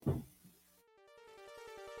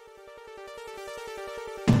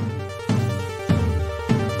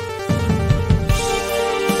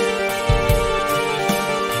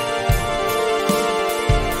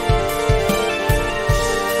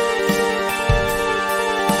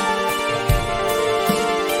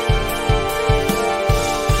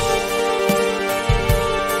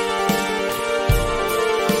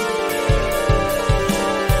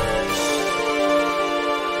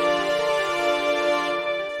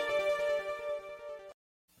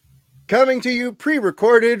Coming to you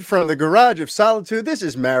pre-recorded from the Garage of Solitude, this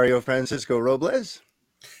is Mario Francisco Robles.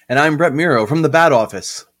 And I'm Brett Miro from the Bad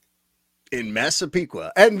Office in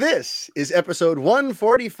Massapequa. And this is episode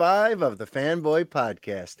 145 of the Fanboy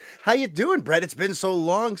Podcast. How you doing, Brett? It's been so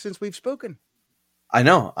long since we've spoken. I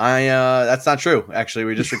know. That's not true. Actually,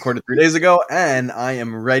 we just recorded 3 days ago, and I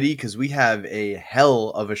am ready because we have a hell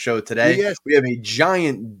of a show today. Yes. We have a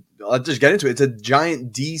giant, let's just get into it. It's a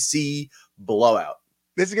giant DC blowout.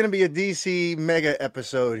 This is going to be a DC mega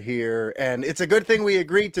episode here, and it's a good thing we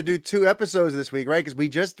agreed to do 2 episodes this week, right? Because we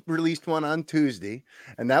just released one on Tuesday,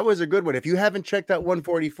 and that was a good one. If you haven't checked out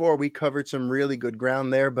 144, we covered some really good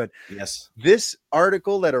ground there, but yes, this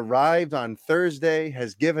article that arrived on Thursday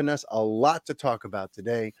has given us a lot to talk about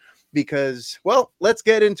today because, well, let's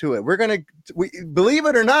get into it. Believe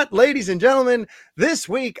it or not, ladies and gentlemen, this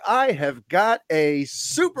week I have got a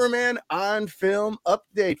Superman on film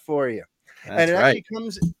update for you. That's and it right. actually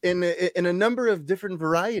comes in a number of different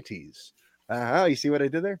varieties. You see what I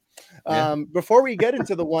did there? Yeah. Before we get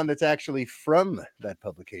into the one that's actually from that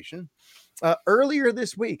publication, earlier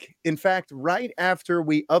this week, in fact, right after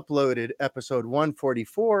we uploaded episode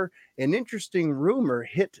 144, an interesting rumor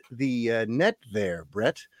hit the net there,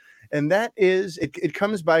 Brett. And that is, it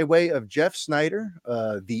comes by way of Jeff Snyder,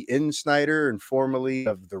 the In Snyder, and formerly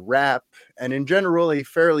of The Wrap, and in general, a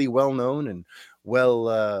fairly well-known and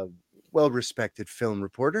well-respected film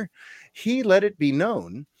reporter. He let it be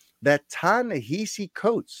known that Ta-Nehisi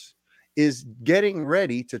Coates is getting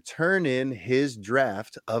ready to turn in his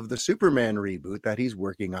draft of the Superman reboot that he's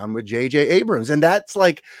working on with J.J. Abrams. And that's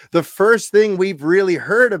like the first thing we've really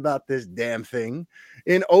heard about this damn thing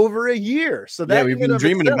in over a year. So that we've been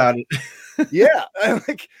dreaming about it. Yeah,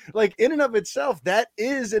 like in and of itself, that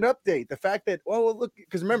is an update. The fact that, well, look,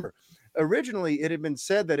 because remember, originally it had been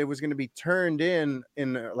said that it was going to be turned in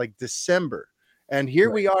like December, and here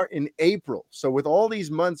we are in April. So with all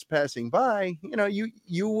these months passing by,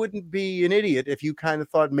 you wouldn't be an idiot if you kind of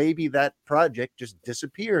thought maybe that project just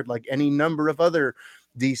disappeared, like any number of other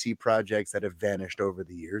DC projects that have vanished over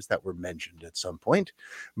the years that were mentioned at some point.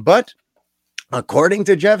 But according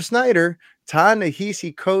to Jeff Snyder,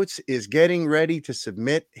 Ta-Nehisi Coates is getting ready to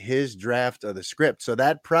submit his draft of the script. So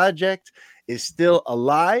that project is still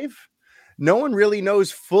alive. No one really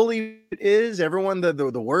knows fully what it is. Everyone, the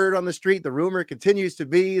word on the street, the rumor continues to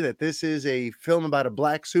be that this is a film about a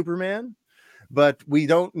black Superman, but we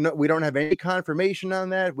don't know. We don't have any confirmation on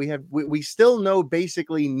that. We still know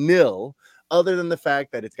basically nil, other than the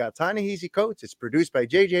fact that it's got Ta-Nehisi Coates. It's produced by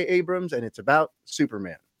J.J. Abrams, and it's about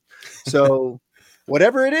Superman. So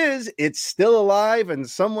whatever it is, it's still alive, and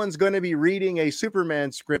someone's going to be reading a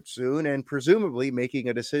Superman script soon and presumably making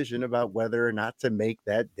a decision about whether or not to make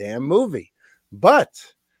that damn movie. But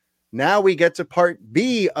now we get to part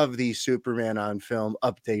B of the Superman on film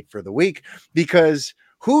update for the week, because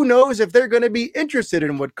who knows if they're going to be interested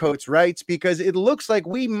in what Coates writes, because it looks like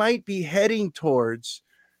we might be heading towards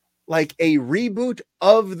like a reboot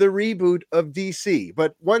of DC,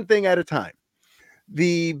 but one thing at a time.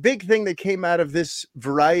 The big thing that came out of this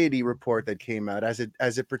Variety report that came out as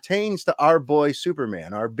it pertains to our boy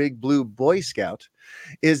Superman, our big blue Boy Scout,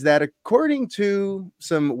 is that according to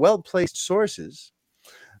some well-placed sources,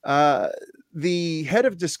 the head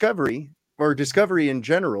of Discovery, or Discovery in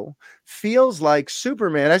general, feels like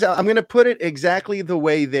Superman. I'm going to put it exactly the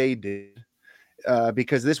way they did,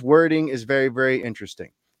 because this wording is very, very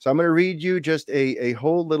interesting. So I'm going to read you just a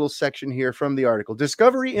whole little section here from the article.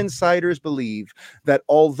 Discovery insiders believe that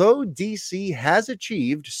although DC has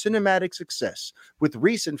achieved cinematic success with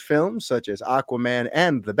recent films such as Aquaman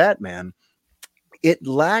and The Batman, it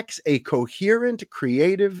lacks a coherent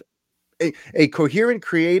creative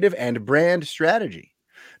and brand strategy.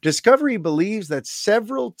 Discovery believes that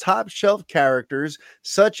several top-shelf characters,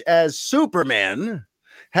 such as Superman,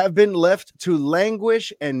 have been left to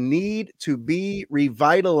languish and need to be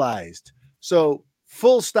revitalized. So,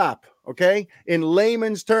 full stop, okay? In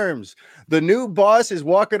layman's terms, the new boss is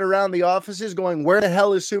walking around the offices going, where the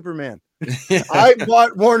hell is Superman? I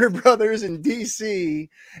bought Warner Brothers in DC,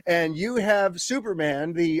 and you have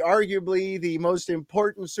Superman, arguably the most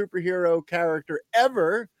important superhero character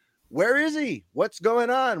ever. Where is he? What's going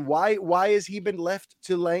on? Why has he been left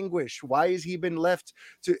to languish? Why has he been left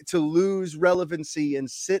to lose relevancy and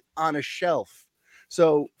sit on a shelf?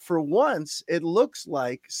 So for once, it looks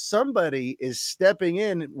like somebody is stepping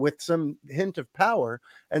in with some hint of power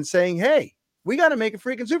and saying, hey, we got to make a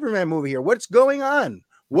freaking Superman movie here. What's going on?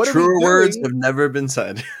 What Truer words have never been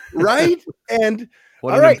said. Right? And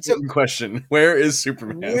what an important question. Where is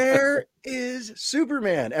Superman? Where is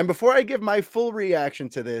Superman? And before I give my full reaction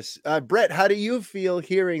to this, Brett, how do you feel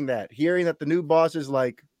hearing that the new boss is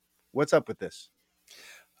like, What's up with this?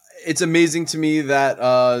 It's amazing to me that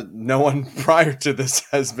no one prior to this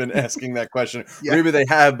has been asking that question. Or Yeah. maybe they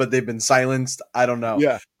have, but they've been silenced. I don't know.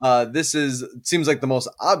 Yeah. This seems like the most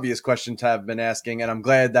obvious question to have been asking, and I'm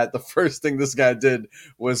glad that the first thing this guy did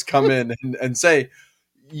was come in and say,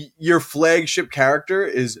 your flagship character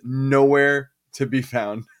is nowhere to be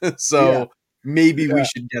found. Yeah. So maybe we Yeah.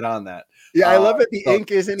 should get on that. Yeah. I love that the So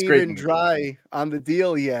ink isn't it's great even news. dry on the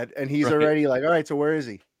deal yet. And he's Right. already like, all right, so where is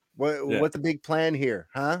he? Yeah. What's the big plan here?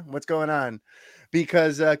 Huh? What's going on?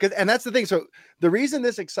 Because and that's the thing. So the reason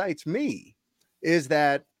this excites me is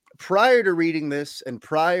that prior to reading this and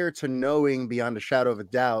prior to knowing beyond a shadow of a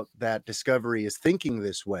doubt that Discovery is thinking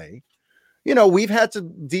this way, we've had to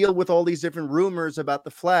deal with all these different rumors about the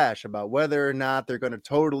Flash, about whether or not they're going to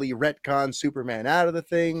totally retcon Superman out of the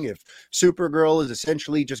thing, if Supergirl is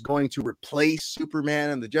essentially just going to replace Superman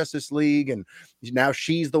in the Justice League, and now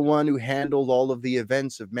she's the one who handled all of the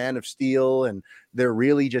events of Man of Steel, and there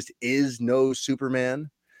really just is no Superman.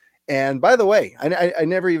 And by the way, I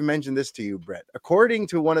never even mentioned this to you, Brett. According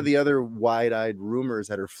to one of the other wide-eyed rumors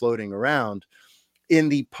that are floating around, in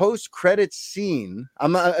the post-credits scene,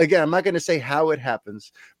 I'm not going to say how it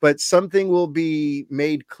happens, but something will be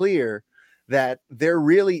made clear that there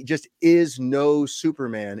really just is no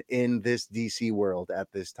Superman in this DC world at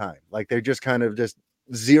this time. Like, they're just kind of just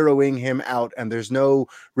zeroing him out, and there's no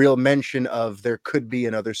real mention of there could be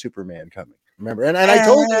another Superman coming. Remember? And I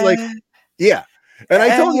told you, like, yeah. And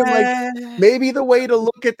I told you, like, maybe the way to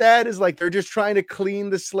look at that is like they're just trying to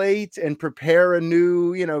clean the slate and prepare a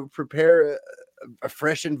new, prepare a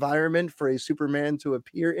fresh environment for a Superman to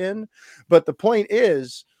appear in. But the point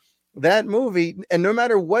is, that movie, and no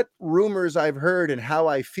matter what rumors I've heard and how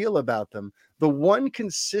I feel about them, the one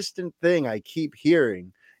consistent thing I keep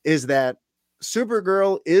hearing is that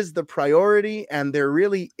Supergirl is the priority, and there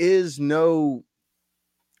really is no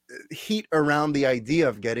heat around the idea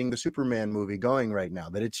of getting the Superman movie going right now.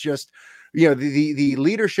 That it's just, the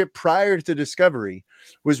leadership prior to Discovery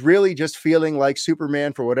was really just feeling like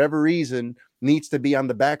Superman, for whatever reason, needs to be on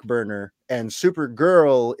the back burner, and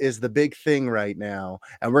Supergirl is the big thing right now,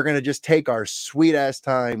 and we're going to just take our sweet ass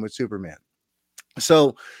time with Superman.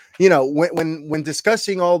 So, when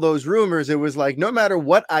discussing all those rumors, it was like, no matter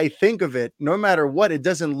what I think of it, no matter what, it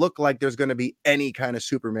doesn't look like there's going to be any kind of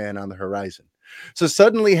Superman on the horizon. So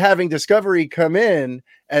suddenly having Discovery come in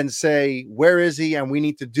and say, where is he? And we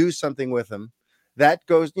need to do something with him. That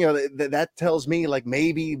goes, that tells me, like,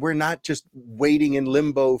 maybe we're not just waiting in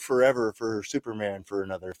limbo forever for Superman for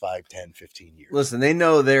another 5, 10, 15 years. Listen, they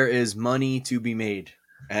know there is money to be made.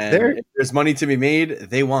 And There, if there's money to be made,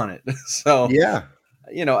 they want it. So, yeah,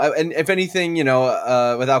 and if anything,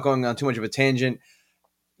 without going on too much of a tangent,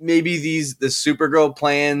 maybe the Supergirl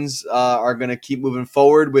plans are going to keep moving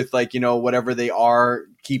forward with, like, whatever they are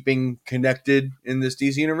keeping connected in this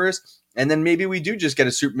DC universe. And then maybe we do just get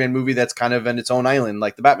a Superman movie that's kind of in its own island,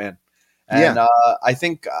 like the Batman. And yeah. I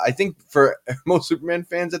think for most Superman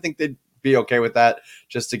fans, I think they'd be okay with that,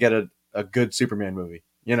 just to get a good Superman movie.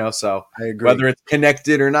 So I agree. whether it's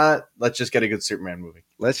connected or not, let's just get a good Superman movie.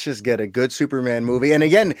 Let's just get a good Superman movie. And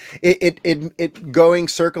again, it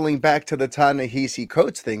circling back to the Ta-Nehisi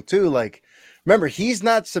Coates thing too. Like, remember, he's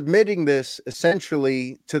not submitting this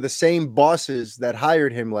essentially to the same bosses that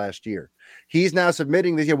hired him last year. He's now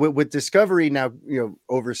submitting this, with Discovery now,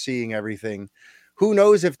 overseeing everything. Who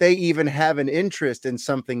knows if they even have an interest in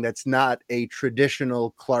something that's not a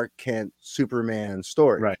traditional Clark Kent Superman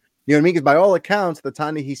story. Right. You know what I mean? Because by all accounts, the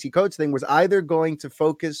Ta-Nehisi Coates thing was either going to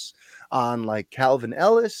focus on, like, Calvin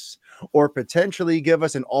Ellis, or potentially give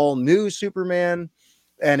us an all new Superman.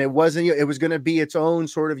 And it wasn't, it was going to be its own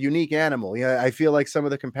sort of unique animal. I feel like some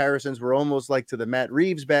of the comparisons were almost like to the Matt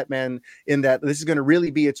Reeves Batman, in that this is going to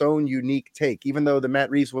really be its own unique take, even though the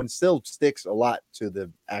Matt Reeves one still sticks a lot to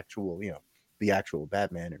the actual, the actual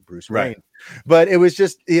Batman and Bruce Wayne. Right. But it was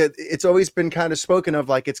just, it's always been kind of spoken of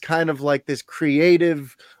like, it's kind of like this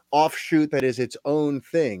creative offshoot that is its own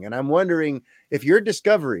thing. And I'm wondering, if you're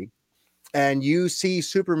Discovery and you see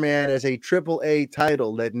Superman as a AAA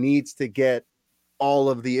title that needs to get all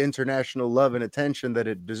of the international love and attention that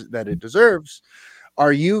it deserves,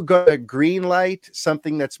 are you going to greenlight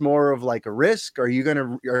something that's more of like a risk? Are you going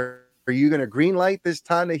to greenlight this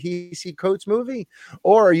Ta-Nehisi Coates movie,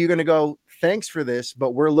 or are you going to go, thanks for this,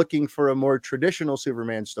 but we're looking for a more traditional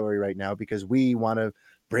Superman story right now, because we want to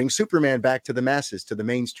bring Superman back to the masses, to the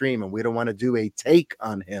mainstream, and we don't want to do a take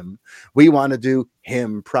on him. We want to do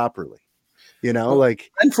him properly.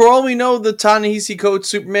 And for all we know, the Ta-Nehisi Coates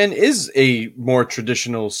Superman is a more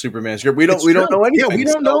traditional Superman script. We don't know anything. Yeah, we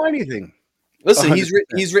don't know anything. Listen, 100%.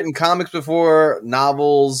 he's written comics before,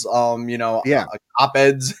 novels, Yeah.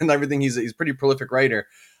 op-eds and everything. He's a pretty prolific writer.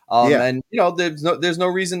 Yeah. And there's no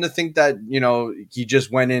reason to think that he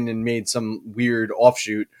just went in and made some weird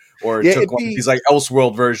offshoot or Yeah. took It'd one of be, these like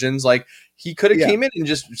Elseworld versions. Like he could have yeah. came in and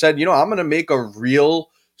just said, I'm going to make a real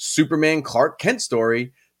Superman Clark Kent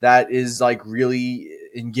story that is like really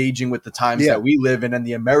engaging with the times Yeah. that we live in and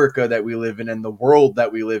the America that we live in and the world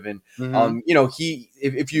that we live in. Hmm.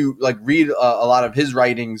 If you like read a lot of his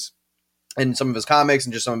writings and some of his comics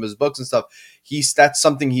and just some of his books and stuff, that's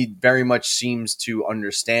something he very much seems to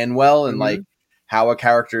understand well, and like Hmm. how a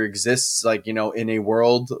character exists, like in a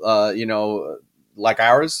world, like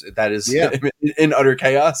ours that is Yeah. in utter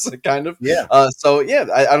chaos, kind of. Yeah. So yeah,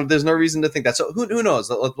 I don't. There's no reason to think that. So who knows?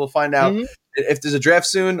 We'll find out. Hmm. If there's a draft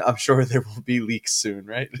soon, I'm sure there will be leaks soon,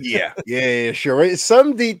 right? Yeah. Yeah. Sure. Right?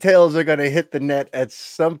 Some details are going to hit the net at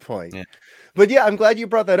some point. Yeah. But yeah, I'm glad you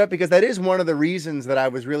brought that up because that is one of the reasons that I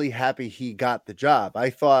was really happy he got the job. I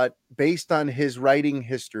thought, based on his writing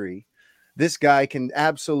history, this guy can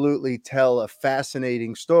absolutely tell a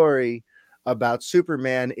fascinating story about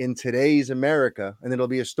Superman in today's America. And it'll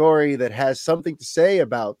be a story that has something to say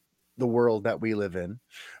about the world that we live in,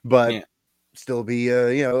 but Yeah. still be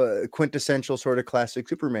a quintessential sort of classic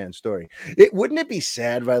Superman story. It wouldn't it be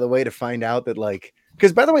sad, by the way, to find out that, like,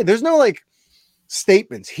 because by the way, there's no like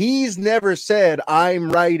statements. He's never said,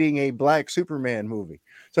 I'm writing a black Superman movie.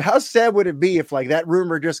 So how sad would it be if like that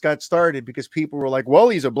rumor just got started because people were like, well,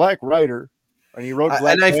 he's a black writer and he wrote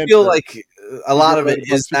Black And I feel Panther. like a He's lot gonna of it write a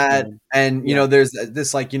black is that, Superman. and Yeah. there's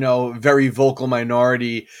this like very vocal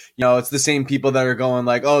minority. It's the same people that are going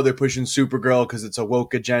like, oh, they're pushing Supergirl because it's a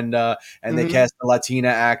woke agenda, and they Mhm. cast a Latina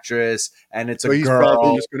actress, and it's a But he's probably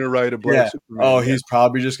girl. just gonna write a black Yeah. Oh, Superman. Yeah. he's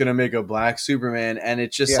probably just gonna make a black Superman, and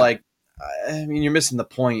it's just Yeah. like, I mean, you're missing the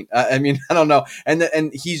point. I mean, I don't know,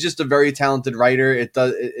 and he's just a very talented writer. It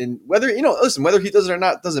does, and whether listen, whether he does it or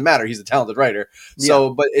not doesn't matter. He's a talented writer. Yeah.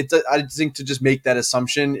 So, but I think to just make that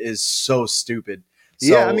assumption is so stupid.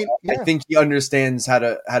 Yeah. I So, mean, I yeah. think he understands how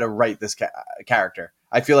to write this character.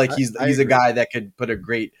 I feel like I he's a agree. guy that could put a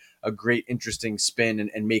great interesting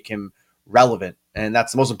spin and make him relevant, and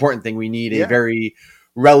that's the most important thing. We need a Yeah. very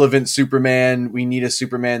relevant Superman. We need a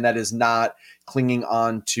Superman that is not clinging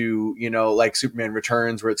on to, like Superman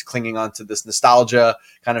Returns, where it's clinging on to this nostalgia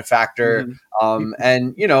kind of factor. Mhm.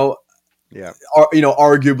 And Yeah.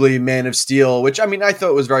 arguably Man of Steel, which I mean, I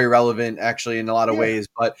thought was very relevant actually in a lot of Yeah. ways,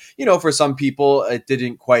 but for some people it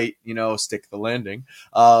didn't quite, stick the landing,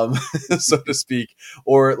 so to speak,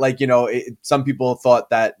 or like, some people thought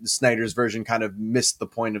that Snyder's version kind of missed the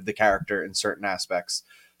point of the character in certain aspects.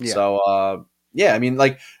 Yeah. So, yeah, I mean,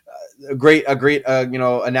 like a great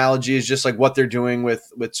analogy is just like what they're doing with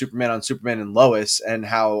Superman on Superman and Lois, and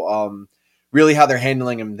how really how they're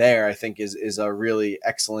handling him there, I think is a really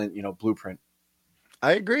excellent blueprint.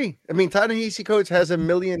 I agree. I mean, Ta-Nehisi Coates has a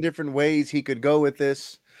million different ways he could go with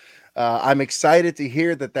this. I'm excited to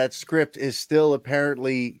hear that script is still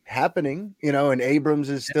apparently happening, and Abrams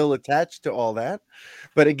is still attached to all that.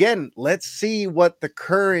 But again, let's see what the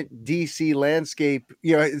current DC landscape,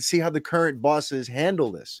 see how the current bosses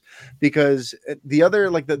handle this. Because the other,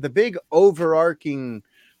 like the big overarching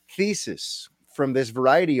thesis from this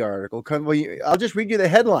Variety article, I'll just read you the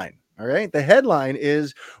headline. All right. The headline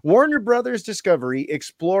is Warner Brothers Discovery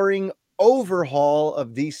exploring overhaul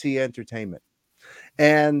of DC entertainment.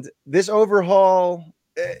 And this overhaul,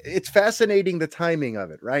 it's fascinating the timing of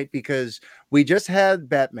it, right? Because we just had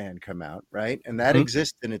Batman come out, right? And that Mhm.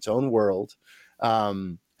 exists in its own world.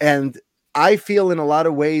 And I feel in a lot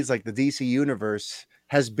of ways like the DC universe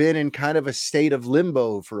has been in kind of a state of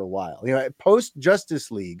limbo for a while. Post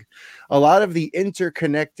Justice League, a lot of the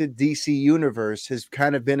interconnected DC universe has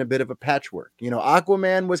kind of been a bit of a patchwork.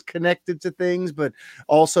 Aquaman was connected to things, but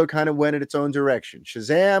also kind of went in its own direction.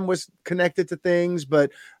 Shazam was connected to things,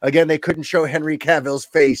 but again, they couldn't show Henry Cavill's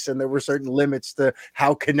face, and there were certain limits to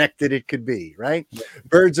how connected it could be, right?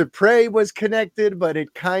 Birds of Prey was connected, but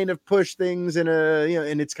it kind of pushed things in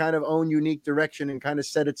in its kind of own unique direction and kind of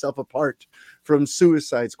set itself apart from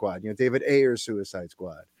Suicide Squad, David Ayer's Suicide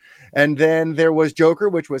Squad. And then there was Joker,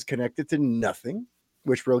 which was connected to nothing,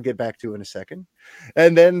 which we'll get back to in a second.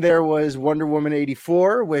 And then there was Wonder Woman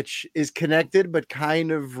 84, which is connected, but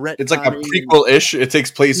kind of It's like a retconning. prequel-ish. It takes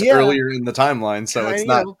place Yeah, earlier in the timeline, so it's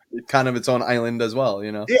not kind of its own island as well.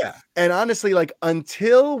 Yeah. And honestly, like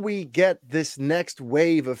until we get this next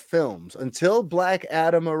wave of films, until Black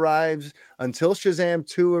Adam arrives, until Shazam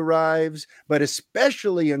 2 arrives, but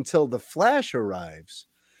especially until The Flash arrives,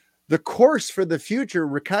 the course for the future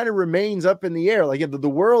kind of remains up in the air. Like the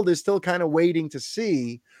world is still kind of waiting to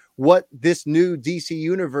see what this new DC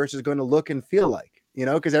universe is going to look and feel like,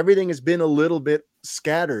 because everything has been a little bit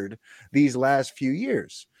scattered these last few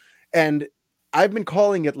years. And I've been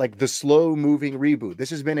calling it like the slow moving reboot.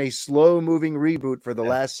 This has been a slow moving reboot for the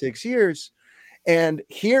last 6 years. And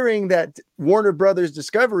hearing that Warner Brothers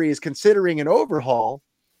Discovery is considering an overhaul,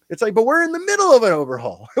 it's like, but we're in the middle of an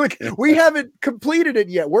overhaul. Like, we haven't completed it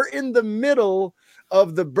yet. We're in the middle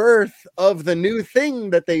of the birth of the new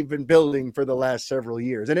thing that they've been building for the last several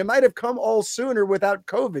years. And it might have come all sooner without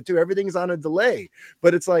COVID too. Everything's on a delay,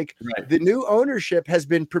 but it's like the new ownership has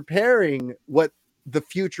been preparing what the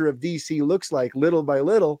future of DC looks like little by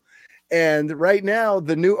little. And right now,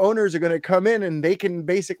 the new owners are going to come in and they can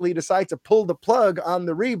basically decide to pull the plug on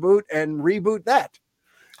the reboot and reboot that.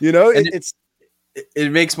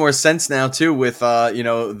 It makes more sense now too with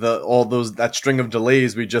that string of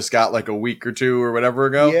delays we just got like a week or two or whatever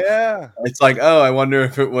ago. Yeah, it's like, oh, I wonder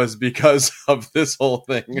if it was because of this whole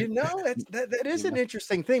thing. That is an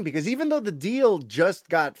interesting thing, because even though the deal just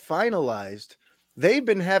got finalized, they've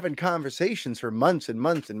been having conversations for months and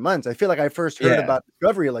months and months. I feel like I first heard about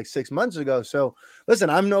Discovery like 6 months ago. So listen,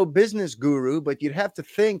 I'm no business guru, but you'd have to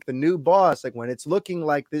think the new boss, like when it's looking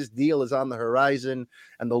like this deal is on the horizon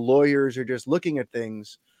and the lawyers are just looking at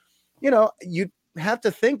things, you'd have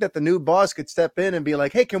to think that the new boss could step in and be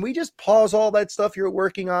like, hey, can we just pause all that stuff you're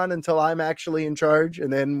working on until I'm actually in charge?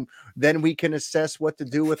 And then we can assess what to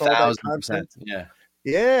do with all that content.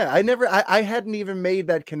 Yeah. I hadn't even made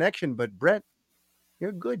that connection, but Brett,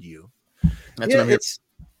 you're good. That's what I'm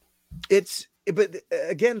here. But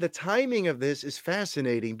again, the timing of this is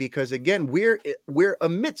fascinating because again, we're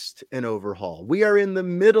amidst an overhaul. We are in the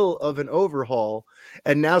middle of an overhaul,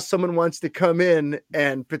 and now someone wants to come in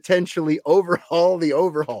and potentially overhaul the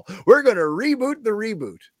overhaul. We're going to reboot the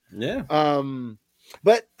reboot. Yeah.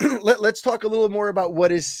 But let's talk a little more about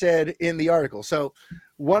what is said in the article. So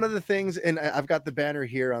one of the things, and I've got the banner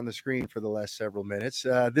here on the screen for the last several minutes,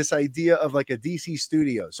 this idea of like a DC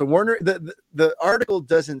studio. So Warner, the article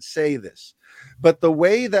doesn't say this, but the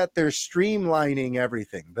way that they're streamlining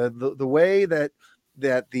everything, the way that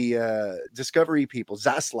the Discovery people,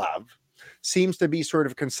 Zaslav, seems to be sort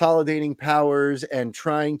of consolidating powers and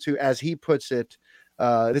trying to, as he puts it,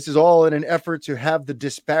 this is all in an effort to have the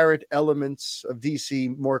disparate elements of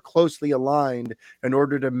DC more closely aligned in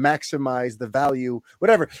order to maximize the value,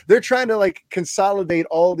 whatever. They're trying to like consolidate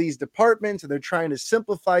all these departments, and they're trying to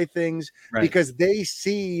simplify things because they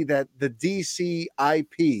see that the DC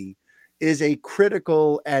IP is a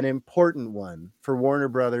critical and important one for Warner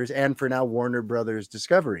Brothers and for now Warner Brothers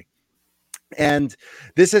Discovery. And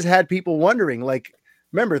this has had people wondering, like,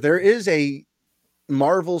 remember, there is a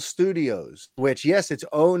Marvel Studios, which, yes, it's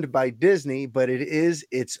owned by Disney, but it is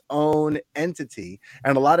its own entity.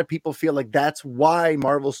 And a lot of people feel like that's why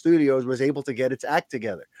Marvel Studios was able to get its act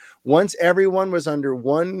together. Once everyone was under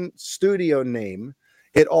one studio name,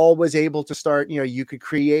 it all was able to start, you could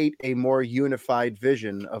create a more unified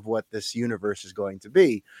vision of what this universe is going to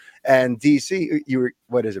be. And DC,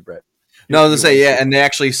 what is it, Brett? No, I was gonna say, and they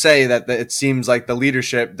actually say that it seems like the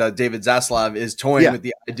leadership, that David Zaslav, is toying with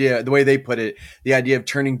the idea, the way they put it, the idea of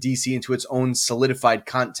turning DC into its own solidified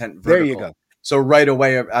content vertical. There you go. So right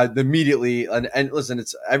away, immediately, and listen,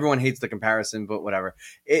 it's everyone hates the comparison, but whatever.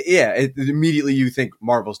 Immediately you think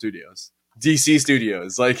Marvel Studios, DC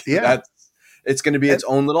Studios, it's going to be its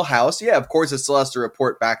own little house. Yeah, of course, it still has to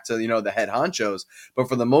report back to the head honchos, but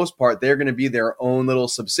for the most part, they're going to be their own little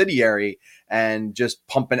subsidiary and just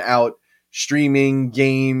pumping out streaming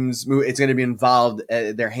games. It's going to be involved,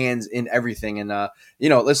 their hands in everything. And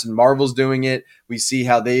listen, Marvel's doing it. We see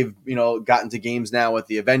how they've gotten to games now with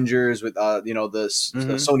the Avengers, with the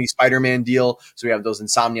Sony Spider-Man deal. So we have those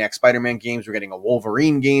Insomniac Spider-Man games. We're getting a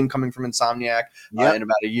Wolverine game coming from Insomniac in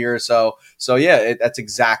about a year or so. So that's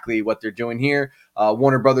exactly what they're doing here.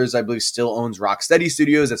 Warner Brothers, I believe, still owns Rocksteady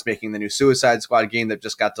Studios. That's making the new Suicide Squad game that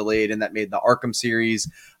just got delayed and that made the Arkham series.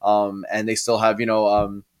 And they still have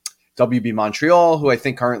WB Montreal, who I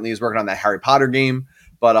think currently is working on that Harry Potter game.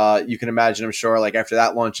 But you can imagine, I'm sure, like after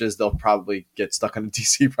that launches, they'll probably get stuck on a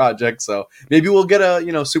DC project. So maybe we'll get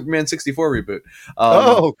a Superman 64 reboot.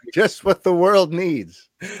 Just what the world needs.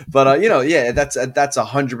 But that's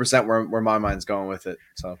 100% where my mind's going with it.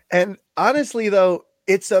 So, and honestly, though,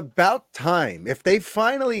 it's about time. If they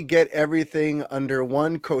finally get everything under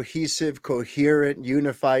one cohesive, coherent,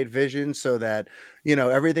 unified vision, so that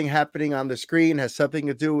everything happening on the screen has something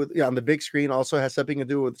to do with on the big screen, also has something to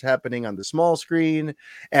do with what's happening on the small screen,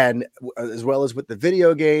 and as well as with the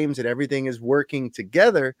video games, and everything is working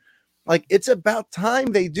together. Like, it's about time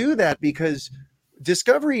they do that, because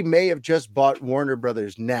Discovery may have just bought Warner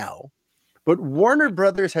Brothers now, But Warner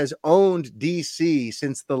Brothers has owned DC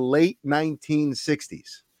since the late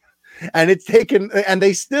 1960s. And it's taken, and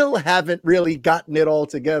they still haven't really gotten it all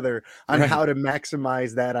together on Right. how to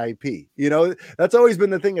maximize that IP. You know, that's always been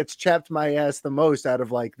the thing that's chapped my ass the most out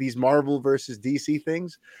of like these Marvel versus DC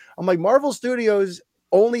things. I'm like, Marvel Studios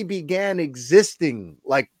only began existing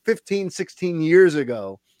like 15, 16 years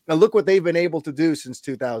ago. And look what they've been able to do since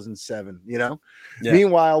 2007, you know? Yeah.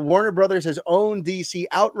 Meanwhile, Warner Brothers has owned DC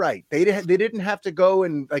outright. They didn't have to go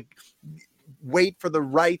and like wait for the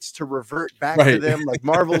rights to revert back to Right. them like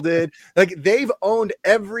Marvel did. Like they've owned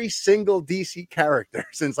every single DC character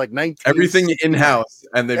since like Everything 1969. in-house,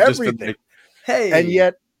 and they've just been Everything. like, And hey.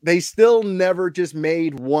 yet they still never just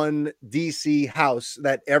made one DC house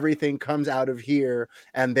that everything comes out of here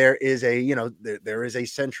and there is a, you know, there is a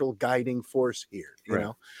central guiding force here, you Right.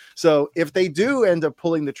 know. So if they do end up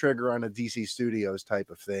pulling the trigger on a DC Studios type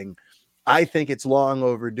of thing, I think it's long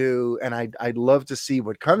overdue, and I'd love to see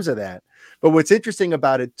what comes of that. But what's interesting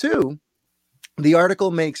about it too, the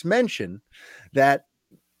article makes mention that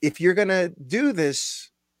if you're going to do this,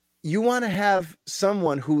 you want to have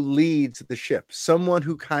someone who leads the ship, someone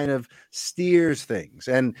who kind of steers things.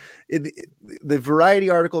 And the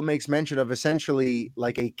Variety article makes mention of essentially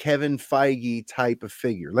like a Kevin Feige type of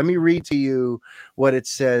figure. Let me read to you what it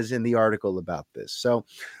says in the article about this. So,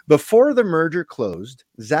 before the merger closed,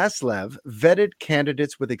 Zaslav vetted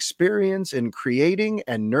candidates with experience in creating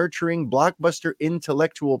and nurturing blockbuster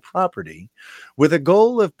intellectual property with a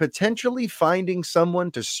goal of potentially finding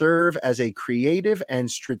someone to serve as a creative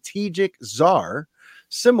and strategic czar,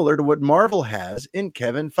 similar to what Marvel has in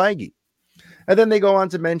Kevin Feige. And then they go on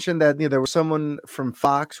to mention that, you know, there was someone from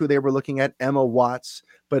Fox who they were looking at, Emma Watts,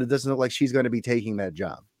 but it doesn't look like she's going to be taking that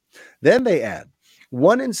job. Then they add,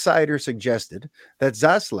 one insider suggested that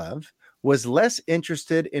Zaslav was less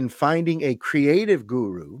interested in finding a creative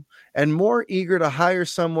guru and more eager to hire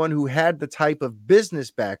someone who had the type of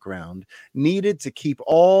business background needed to keep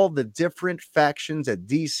all the different factions at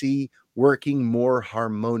DC working more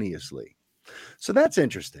harmoniously. So that's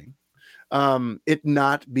interesting. It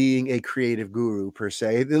not being a creative guru per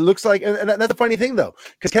se. It looks like, and that's the funny thing though,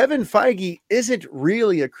 because Kevin Feige isn't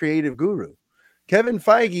really a creative guru. Kevin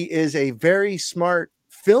Feige is a very smart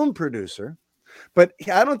film producer, but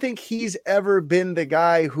I don't think he's ever been the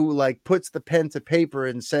guy who like puts the pen to paper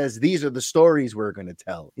and says, these are the stories we're going to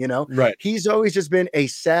tell. You know, Right. he's always just been a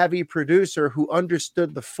savvy producer who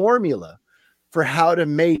understood the formula for how to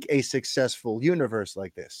make a successful universe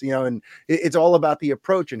like this, you know, and it's all about the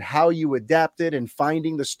approach and how you adapt it and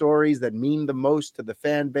finding the stories that mean the most to the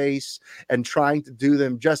fan base and trying to do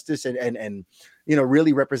them justice and you know,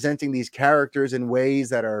 really representing these characters in ways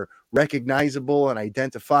that are recognizable and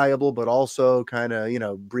identifiable, but also kind of, you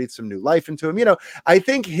know, breathe some new life into him. You know, I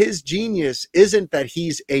think his genius isn't that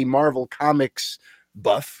he's a Marvel Comics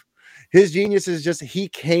buff. His genius is just he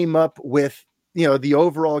came up with, you know, the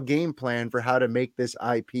overall game plan for how to make this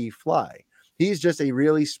IP fly. He's just a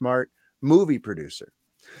really smart movie producer.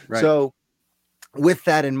 Right. So with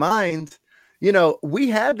that in mind, you know, we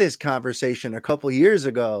had this conversation a couple years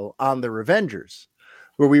ago on the Revengers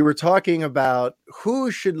where we were talking about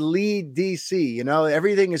who should lead DC. You know,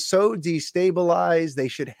 everything is so destabilized. They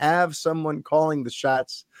should have someone calling the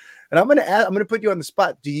shots. And I'm going to put you on the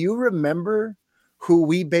spot. Do you remember who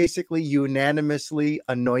we basically unanimously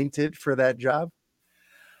anointed for that job?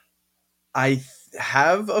 I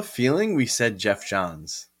have a feeling we said Jeff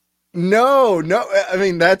Johns. No. I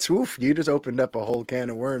mean, that's oof. You just opened up a whole can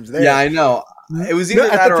of worms there. Yeah, I know. It was either No,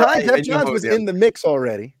 at that the or time, Jeff I knew Johns it was was the other. in the mix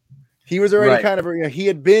already. He was already Right. kind of, you know, he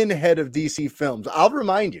had been head of DC Films. I'll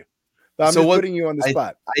remind you, but I'm So just what? putting you on the I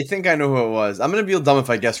spot. I think I know who it was. I'm gonna feel dumb if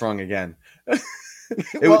I guess wrong again.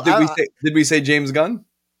 Well, Did we say James Gunn?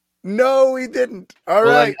 no, we didn't. All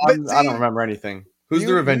Well, then right, but I don't see, remember anything. Who's the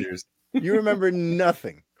you Revengers? you remember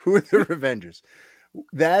nothing. Who are the Revengers?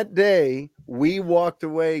 That day, we walked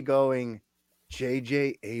away going,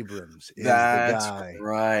 J.J. Abrams is the That's guy.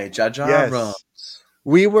 right, Jar Jar Abrams. Yes.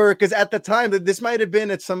 We were, because at the time, this might have been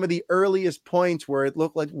at some of the earliest points where it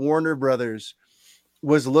looked like Warner Brothers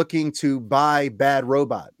was looking to buy Bad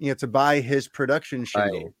Robot, you know, to buy his production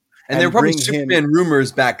shingle. Right. And there were probably bring him. Superman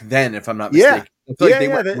rumors back then, if I'm not Yeah. mistaken. I feel like they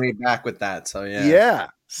Yeah. went way back with that. So yeah. Yeah.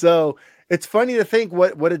 So it's funny to think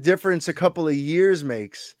what a difference a couple of years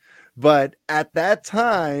makes. But at that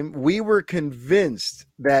time, we were convinced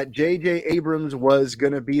that J.J. Abrams was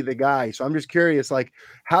going to be the guy. So I'm just curious, like,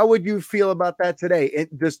 how would you feel about that today?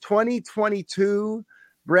 Does 2022,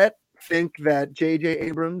 Brett, think that J.J.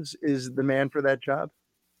 Abrams is the man for that job?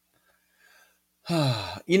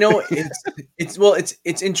 You know,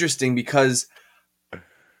 it's interesting because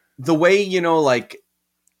the way, you know, like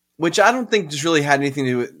which I don't think just really had anything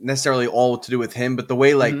to do with, necessarily all to do with him, but the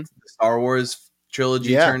way like Hmm. the Star Wars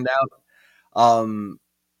trilogy Yeah. turned out.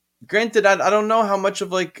 Granted, I don't know how much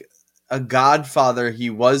of like a godfather he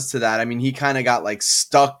was to that. I mean, he kind of got like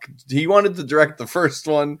stuck. He wanted to direct the first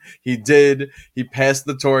one. He did. He passed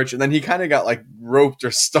the torch, and then he kind of got like roped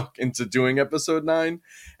or stuck into doing episode 9.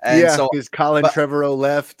 And Yeah, so, because Colin but Trevorrow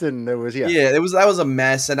left, and there was yeah, that was a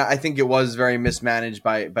mess, and I think it was very mismanaged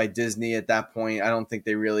by Disney at that point. I don't think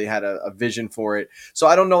they really had a vision for it. So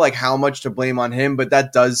I don't know like how much to blame on him, but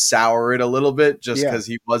that does sour it a little bit just yeah. because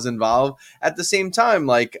he was involved. At the same time,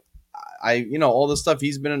 like all the stuff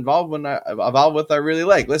he's been involved with, I really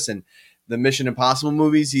like. Listen, the Mission Impossible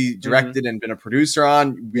movies he Hmm. directed and been a producer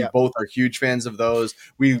on, we Yeah. both are huge fans of those.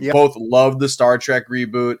 We Yep. both love the Star Trek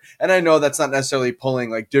reboot, and I know that's not necessarily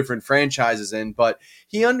pulling like different franchises in, but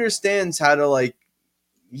he understands how to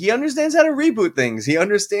reboot things. He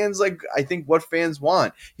understands like I think what fans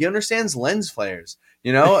want. He understands lens flares,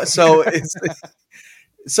 So it's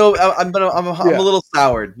I'm a Yeah. little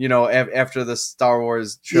soured, after the Star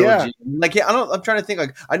Wars Yeah. trilogy. Like, yeah, I'm trying to think.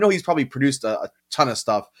 Like, I know he's probably produced a ton of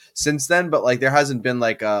stuff since then, but like, there hasn't been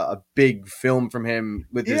like a big film from him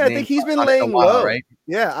with his Yeah, I name think he's been on it in a laying while, low. right?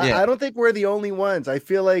 Yeah, Yeah, I don't think we're the only ones. I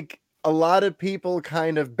feel like a lot of people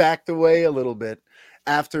kind of backed away a little bit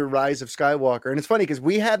after Rise of Skywalker. And it's funny because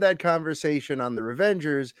we had that conversation on the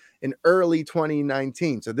Revengers in early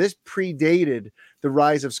 2019. So this predated the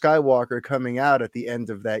Rise of Skywalker coming out at the end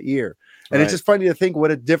of that year. And it's right. just funny to think what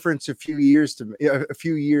a difference a few years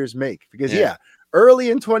make. Because Yeah, yeah, early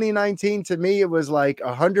in 2019, to me, it was like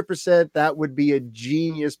 100% that would be a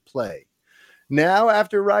genius play. Now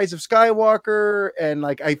after Rise of Skywalker, and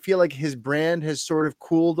like I feel like his brand has sort of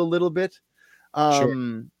cooled a little bit.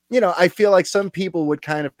 sure. I feel like some people would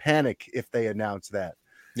kind of panic if they announce that.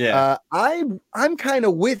 Yeah, I'm kind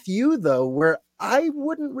of with you though, where I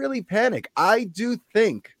wouldn't really panic. I do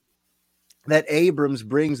think that Abrams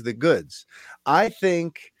brings the goods. I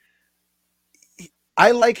think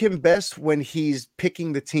I like him best when he's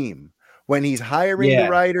picking the team, when he's hiring the yeah,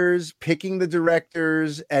 writers, picking the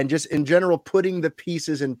directors, and just in general putting the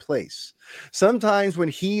pieces in place. Sometimes when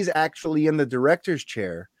he's actually in the director's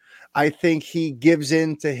chair, I think he gives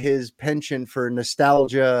in to his penchant for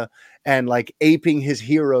nostalgia and like aping his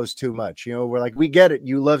heroes too much. We're like, we get it.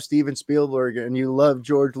 You love Steven Spielberg and you love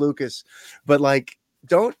George Lucas, but like,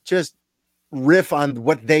 don't just riff on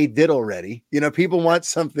what they did already. People want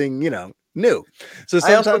something, new. So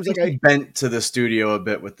I also sometimes think like he bent to the studio a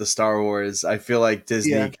bit with the Star Wars. I feel like yeah,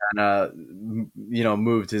 Disney kind of,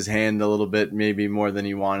 moved his hand a little bit, maybe more than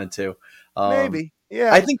he wanted to. Um, maybe. I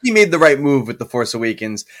Yeah, think he made the right move with The Force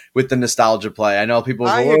Awakens with the nostalgia play. I know people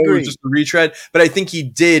I go, "Oh, it was agree. just a retread," but I think he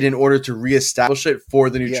did in order to reestablish it for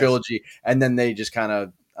the new Yes. trilogy, and then they just kind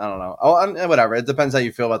of, I don't know. Oh, whatever. It depends how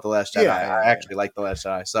you feel about the Last Jedi. Yeah, I yeah, yeah. actually like the Last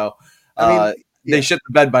Jedi, so I mean, they yeah. shit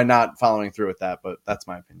the bed by not following through with that. But that's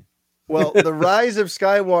my opinion. Well, the Rise of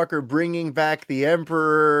Skywalker bringing back the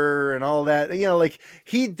Emperor and all that, like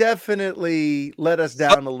he definitely let us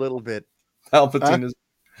down a little bit. Huh? Palpatine is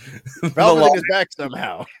the Palpatine is long back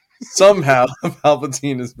somehow somehow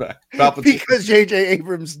Palpatine is back. Palpatine because J.J.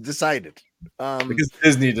 Abrams decided. because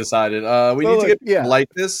Disney decided we So need to look, get yeah, like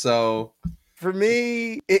this. So for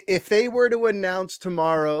me, if they were to announce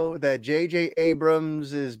tomorrow that J.J.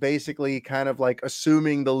 Abrams is basically kind of like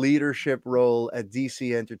assuming the leadership role at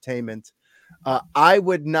DC Entertainment, I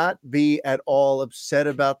would not be at all upset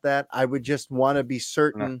about that. I would just want to be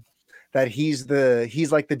certain that he's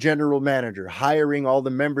like the general manager, hiring all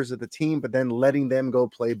the members of the team, but then letting them go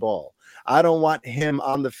play ball. I don't want him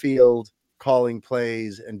on the field calling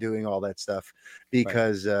plays and doing all that stuff right.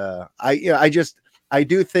 because I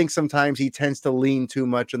do think sometimes he tends to lean too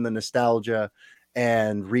much on the nostalgia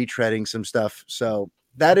and retreading some stuff. So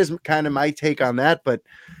that is kind of my take on that. But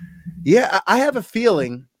yeah, I have a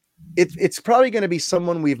feeling it's probably going to be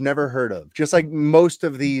someone we've never heard of. Just like most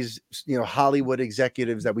of these, Hollywood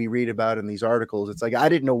executives that we read about in these articles. It's like I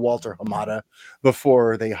didn't know Walter Hamada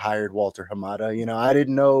before they hired Walter Hamada. I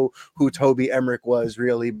didn't know who Toby Emmerich was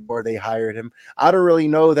really before they hired him. I don't really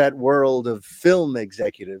know that world of film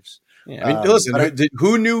executives. Yeah, I mean, listen, But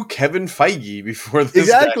who knew Kevin Feige before this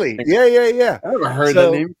guy? exactly. Yeah. I never heard that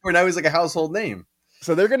So name before. Now he's like a household name.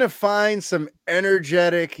 So they're going to find some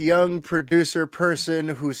energetic young producer person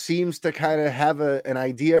who seems to kind of have an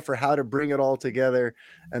idea for how to bring it all together,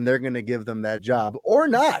 and they're going to give them that job or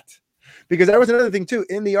not. Because that was another thing too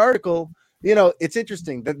in the article. It's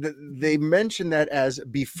interesting that they mentioned that as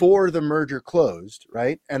before the merger closed,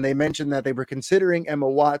 right? And they mentioned that they were considering Emma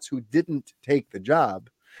Watts, who didn't take the job.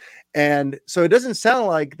 And so it doesn't sound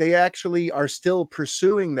like they actually are still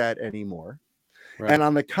pursuing that anymore. Right. And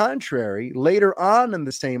on the contrary, later on in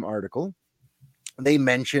the same article, they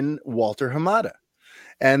mention Walter Hamada.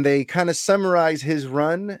 And they kind of summarize his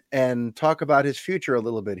run and talk about his future a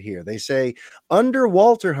little bit here. They say, under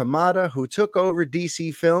Walter Hamada, who took over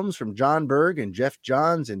DC Films from John Berg and Jeff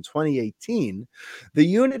Johns in 2018, the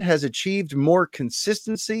unit has achieved more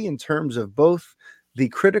consistency in terms of both the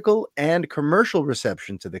critical and commercial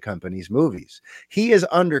reception to the company's movies. He is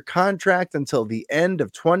under contract until the end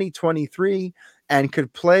of 2023 and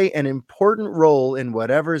could play an important role in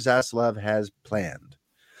whatever Zaslav has planned.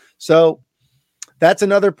 So that's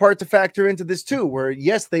another part to factor into this too, where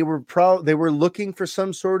yes, they were looking for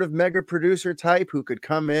some sort of mega producer type who could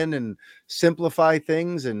come in and simplify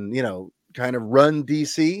things and, kind of run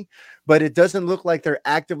DC, but it doesn't look like they're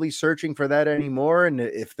actively searching for that anymore. And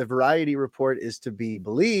if the Variety report is to be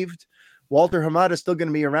believed, Walter Hamada is still going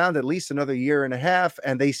to be around at least another year and a half,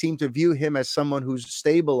 and they seem to view him as someone who's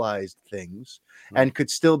stabilized things and could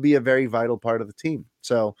still be a very vital part of the team.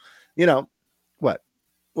 So, what?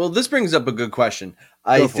 Well, this brings up a good question.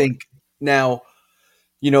 I think now,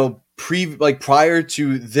 prior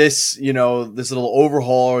to this, this little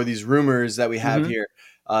overhaul or these rumors that we have here,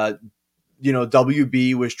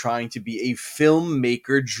 WB was trying to be a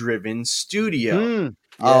filmmaker driven studio.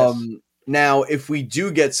 Yes. Now, if we do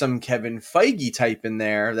get some Kevin Feige type in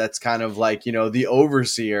there, that's kind of like, the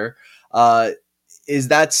overseer, is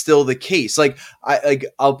that still the case?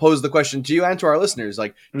 I'll pose the question to you and to our listeners.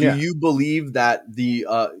 Do you believe that the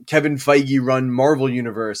Kevin Feige run Marvel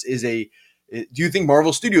universe do you think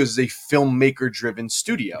Marvel Studios is a filmmaker driven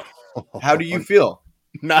studio? How do you feel?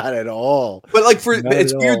 Not at all. But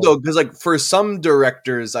it's weird though, because for some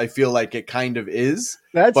directors, I feel like it kind of is.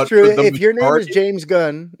 That's true. If your name is James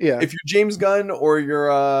Gunn, if you're James Gunn or you're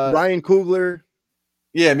Ryan Coogler.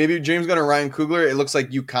 Yeah, maybe James Gunn or Ryan Coogler. It looks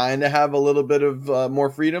like you kind of have a little bit of more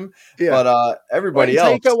freedom, but everybody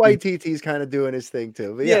else. Taika Waititi's kind of doing his thing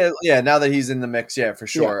too. But yeah. Now that he's in the mix, for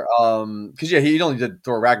sure. Because he only did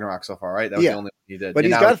Thor Ragnarok so far, right? That was the only one he did. But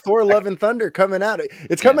he's got Thor: Love and Thunder coming out.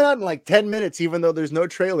 It's coming out in like 10 minutes, even though there's no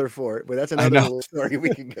trailer for it. But that's another little story we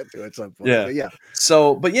can get to at some point. Yeah.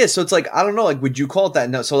 So it's like, I don't know. Would you call it that?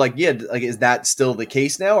 No. So is that still the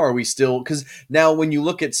case now? Or are we still? Because now when you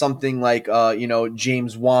look at something like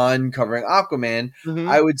James Wan covering Aquaman,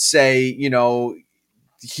 I would say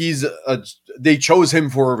they chose him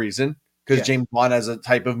for a reason. Because James Wan has a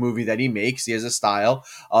type of movie that he makes. He has a style.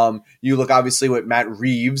 You look obviously with Matt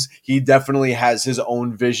Reeves. He definitely has his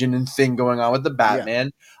own vision and thing going on with the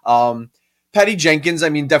Batman. Patty Jenkins,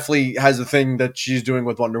 definitely has a thing that she's doing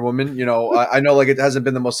with Wonder Woman. I know it hasn't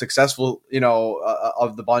been the most successful,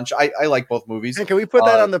 of the bunch. I like both movies. And can we put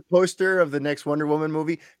that on the poster of the next Wonder Woman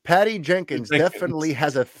movie? Patty Jenkins definitely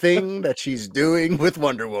has a thing that she's doing with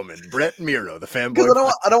Wonder Woman. Brett Miro, the fanboy.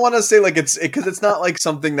 Because I don't want to say it's not like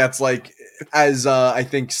something that's as I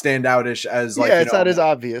think standoutish as it's not as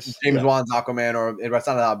obvious. James Wan's Aquaman, or it's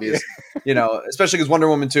not as obvious, especially because Wonder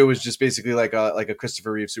Woman 2 was just basically like a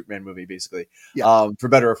Christopher Reeve Superman movie, basically. For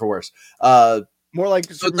better or for worse. More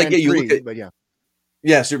like Superman 3, but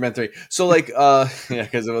yeah, Superman 3. So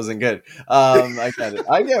because it wasn't good. I get it.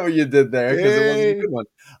 I get what you did there because it wasn't a good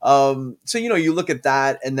one. So you look at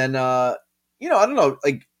that, and then I don't know,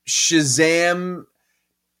 Shazam.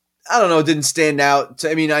 I don't know, it didn't stand out.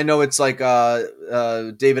 I know it's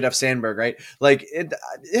David F. Sandberg, right?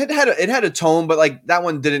 It had a tone, but that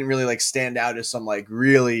one didn't really stand out as some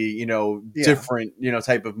really different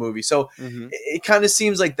type of movie. So it kind of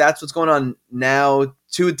seems like that's what's going on now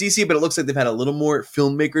too with DC, but it looks like they've had a little more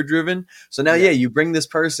filmmaker driven. So now, you bring this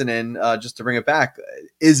person in just to bring it back.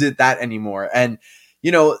 Is it that anymore? And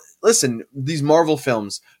listen, these Marvel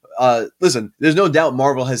films. There's no doubt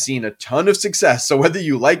Marvel has seen a ton of success. So whether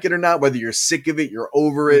you like it or not, whether you're sick of it, you're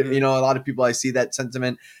over it, a lot of people, I see that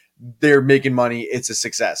sentiment. They're making money. It's a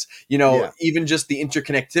success. Even just the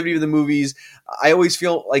interconnectivity of the movies. I always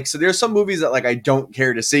feel so there's some movies that I don't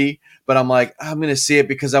care to see, but I'm I'm going to see it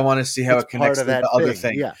because I want to see how it connects to the other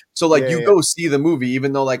thing. Yeah. So go see the movie,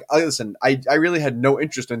 even though listen, I really had no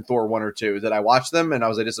interest in Thor 1 or 2. Did I watch them and I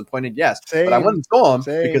was disappointed? Yes. Same. But I went and saw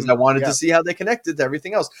them because I wanted to see how they connected to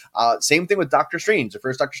everything else. Same thing with Doctor Strange. The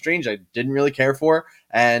first Doctor Strange I didn't really care for.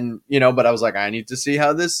 And, but I was I need to see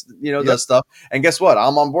how this, does stuff. And guess what?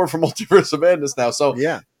 I'm on board for Multiverse of Madness now. So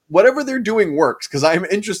whatever they're doing works because I'm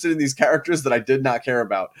interested in these characters that I did not care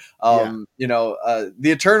about. The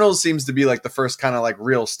Eternals seems to be the first kind of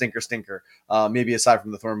real stinker, maybe aside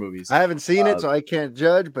from the Thor movies. I haven't seen it, so I can't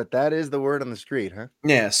judge, but that is the word on the street, huh?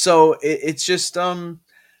 Yeah. So it's just, I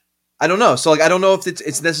don't know. So I don't know if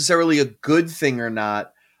it's necessarily a good thing or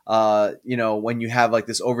not. when you have like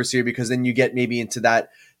this overseer, because then you get maybe into that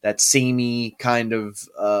samey kind of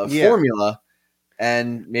Yeah, formula,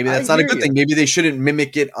 and maybe I that's not a hear good you. thing. Maybe they shouldn't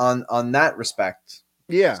mimic it on that respect.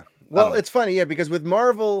 Yeah. I Well, don't know. it's funny, yeah, because with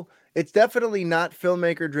Marvel, it's definitely not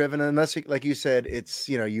filmmaker driven unless, like you said, it's,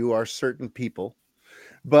 you are certain people.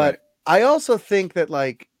 Right. But I also think that,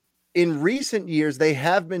 like, in recent years, they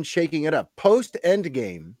have been shaking it up. Post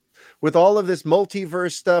Endgame, with all of this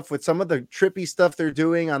multiverse stuff, with some of the trippy stuff they're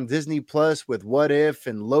doing on Disney Plus with What If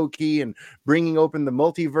and Loki, and bringing open the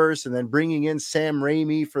multiverse, and then bringing in Sam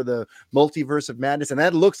Raimi for the Multiverse of Madness. And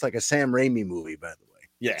that looks like a Sam Raimi movie, by the way.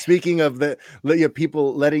 Yeah. Speaking of the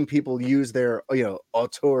people letting people use their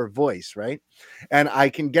auteur voice, right? And I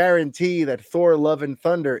can guarantee that Thor: Love and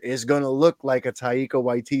Thunder is going to look like a Taika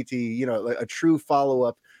Waititi, like a true follow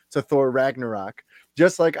up to Thor Ragnarok.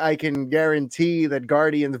 Just like I can guarantee that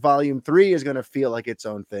Guardians Volume 3 is going to feel like its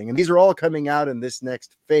own thing. And these are all coming out in this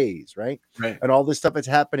next phase, right? Right. And all this stuff that's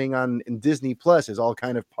happening in Disney Plus is all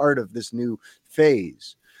kind of part of this new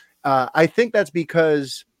phase. I think that's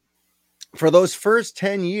because for those first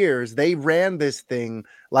 10 years, they ran this thing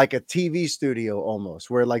like a TV studio almost,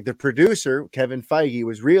 where like the producer, Kevin Feige,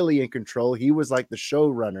 was really in control. He was like the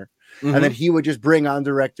showrunner. And then Mm-hmm. he would just bring on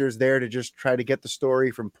directors there to just try to get the story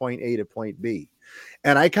from point A to point B.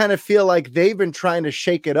 And I kind of feel like they've been trying to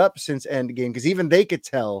shake it up since Endgame, because even they could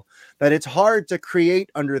tell that it's hard to create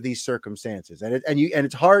under these circumstances. And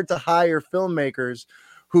it's hard to hire filmmakers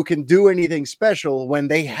who can do anything special when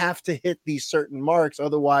they have to hit these certain marks.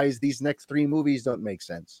 Otherwise, these next 3 movies don't make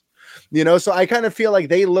sense. So I kind of feel like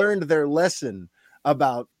they learned their lesson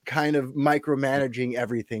about kind of micromanaging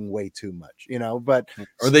everything way too much, but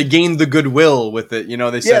Or they gained the goodwill with it. They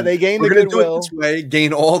yeah, said, they gained we're the going to do it this goodwill. way,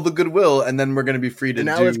 gain all the goodwill, and then we're going to be free to And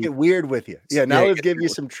now let's do. get weird with you. Yeah, Yeah, now let's give you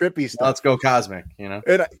some trippy now let's stuff. go cosmic.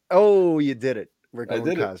 And oh, you did it. We're I going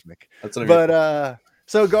did it. cosmic. That's what I'm here But for.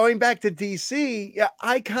 so going back to DC, yeah,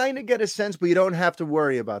 I kind of get a sense we don't have to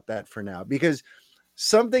worry about that for now, because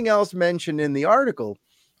something else mentioned in the article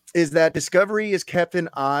is that Discovery has kept an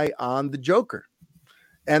eye on the Joker.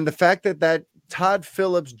 And the fact that Todd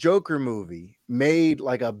Phillips Joker movie made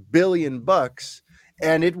like $1 billion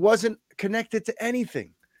and it wasn't connected to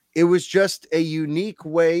anything. It was just a unique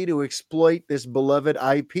way to exploit this beloved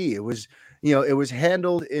IP. It was, it was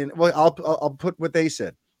handled in, well, I'll put what they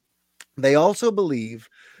said. They also believe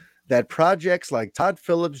that projects like Todd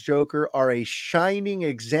Phillips' Joker are a shining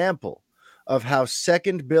example of how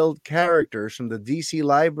second build characters from the DC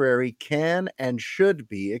library can and should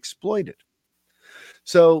be exploited.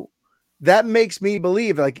 So that makes me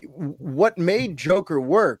believe, like, what made Joker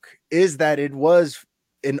work is that it was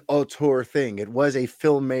an auteur thing. It was a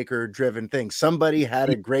filmmaker driven thing. Somebody had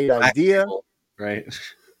a great Black idea. label, right?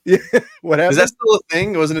 What Is that happened? still a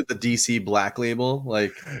thing? Wasn't it the DC Black Label?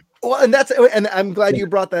 Like, Well, and I'm glad you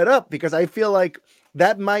brought that up, because I feel like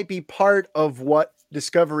that might be part of what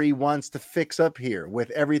Discovery wants to fix up here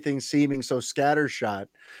with everything seeming so scattershot.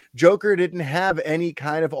 Joker didn't have any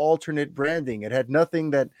kind of alternate branding. It had nothing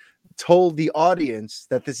that told the audience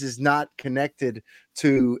that this is not connected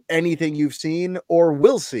to anything you've seen or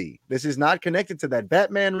will see. This is not connected to that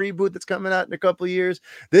Batman reboot that's coming out in a couple of years.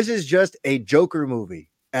 This is just a Joker movie.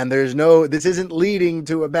 And this isn't leading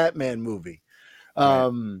to a Batman movie.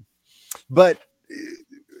 right. But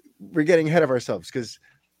we're getting ahead of ourselves, because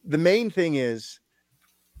the main thing is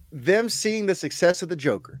them seeing the success of the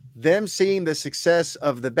Joker, them seeing the success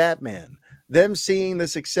of the Batman, them seeing the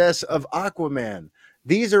success of Aquaman.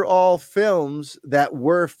 These are all films that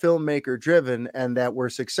were filmmaker driven and that were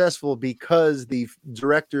successful because the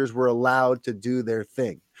directors were allowed to do their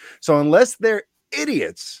thing. So unless they're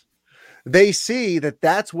idiots, they see that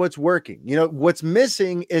that's what's working. What's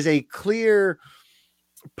missing is a clear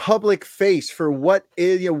public face for what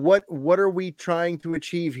is, what are we trying to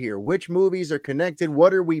achieve here, which movies are connected,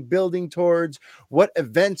 what are we building towards, what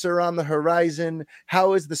events are on the horizon,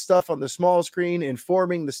 how is the stuff on the small screen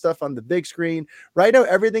informing the stuff on the big screen. Right now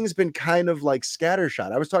everything's been kind of like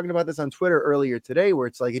scattershot. I was talking about this on Twitter earlier today, where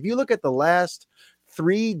it's like, if you look at the last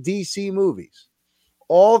 3 DC movies,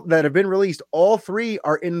 all that have been released, all 3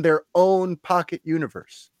 are in their own pocket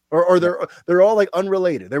universe, or they're all like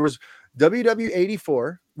unrelated. There was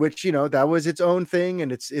WW84, which, that was its own thing,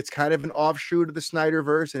 and it's kind of an offshoot of the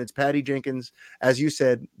Snyderverse, and it's Patty Jenkins, as you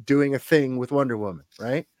said, doing a thing with Wonder Woman,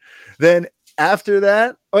 right? Then after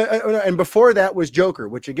that, and before that was Joker,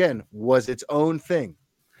 which again was its own thing.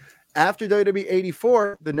 After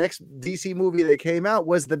WW84, the next DC movie that came out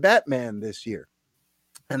was the Batman this year.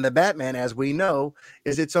 And the Batman, as we know,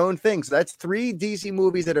 is its own thing. So that's 3 DC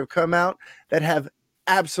movies that have come out that have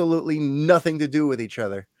absolutely nothing to do with each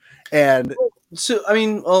other. And So I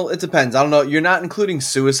mean, well, it depends. I don't know. You're not including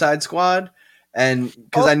Suicide Squad, and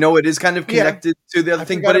because Oh, I know it is kind of yeah. connected to the other I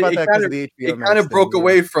thing, forgot but about that because of the HBO it kind Max of broke thing. Yeah.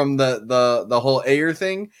 away from the whole Ayer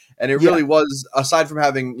thing, and it Yeah. really was, aside from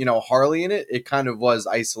having Harley in it, it kind of was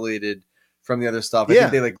isolated from the other stuff. I think Yeah.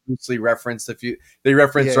 they like loosely referenced a few. They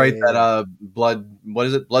referenced, Yeah. right, Yeah. that Yeah. blood. What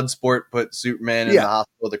is it? Bloodsport put Superman in Yeah. the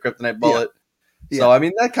hospital with the kryptonite Yeah. bullet. Yeah. So I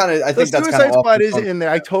mean, that kind of, I The think that's kind of Suicide off Squad its is own. in there.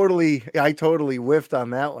 I totally whiffed on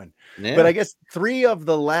that one. But Yeah. I guess 3 of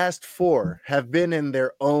the last 4 have been in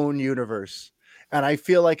their own universe. And I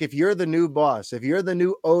feel like if you're the new boss, if you're the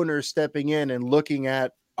new owner stepping in and looking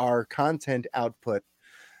at our content output,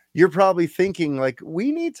 you're probably thinking like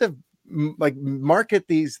we need to like market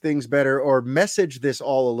these things better or message this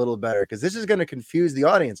all a little better because this is going to confuse the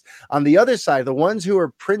audience. On the other side, the ones who are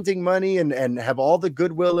printing money and have all the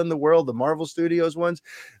goodwill in the world, the Marvel Studios ones,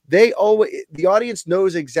 they always, the audience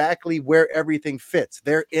knows exactly where everything fits.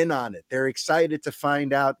 They're in on it. They're excited to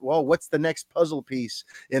find out, well, what's the next puzzle piece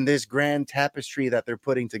in this grand tapestry that they're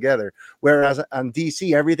putting together. Whereas on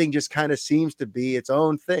DC, everything just kind of seems to be its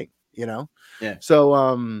own thing, you know? Yeah.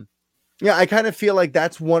 So yeah, I kind of feel like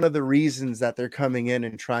that's one of the reasons that they're coming in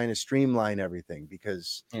and trying to streamline everything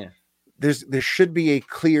because Yeah. there should be a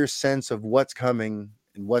clear sense of what's coming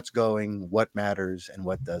and what's going, what matters and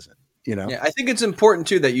what doesn't, you know? Yeah, I think it's important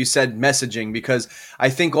too that you said messaging, because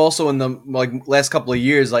I think also in the like last couple of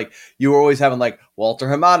years, like you were always having like Walter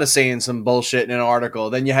Hamada saying some bullshit in an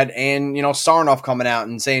article. Then you had Ann, Sarnoff coming out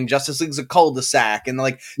and saying Justice League's a cul-de-sac, and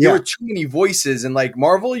like there were Yeah, too many voices. And like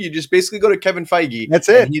Marvel, you just basically go to Kevin Feige that's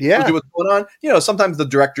and it. he tells Yeah. you what's going on. Sometimes the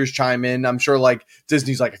directors chime in. I'm sure like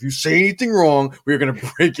Disney's like, if you say anything wrong, we're gonna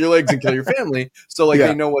break your legs and kill your family. So like they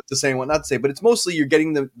Yeah. know what to say and what not to say. But it's mostly you're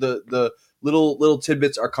getting the little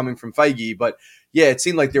tidbits are coming from Feige. But yeah, it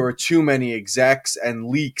seemed like there were too many execs and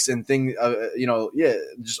leaks and things. Yeah,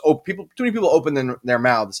 just people. Too many people opened their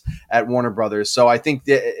mouths at Warner Brothers. So I think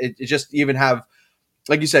that it just even have,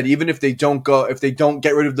 like you said, even if they don't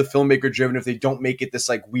get rid of the filmmaker driven, if they don't make it this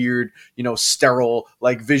like weird, sterile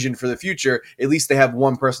like vision for the future, at least they have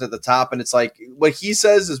one person at the top, and it's like what he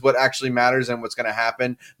says is what actually matters and what's going to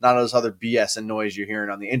happen, not all this other BS and noise you're hearing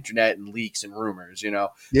on the internet and leaks and rumors. So I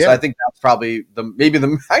Yeah. think that's probably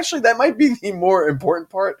actually that might be the more important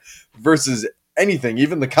part versus anything,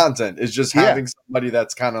 even the content is just Yeah. having somebody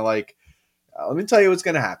that's kind of like, let me tell you what's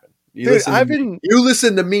going to happen. You Dude, listen to me. You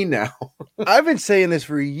listen to me now. I've been saying this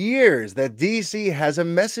for years that DC has a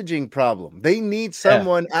messaging problem. They need Yeah.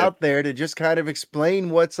 someone out there to just kind of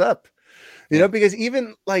explain what's up. Yeah. Because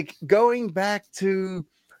even like going back to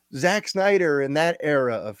Zack Snyder and that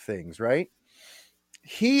era of things, right?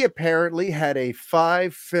 He apparently had a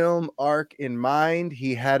 5-film arc in mind.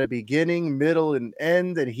 He had a beginning, middle, and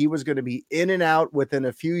end, and he was going to be in and out within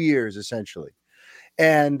a few years, essentially.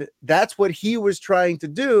 And that's what he was trying to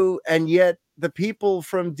do. And yet, the people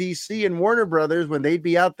from DC and Warner Brothers, when they'd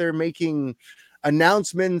be out there making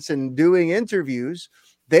announcements and doing interviews,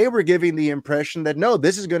 they were giving the impression that no,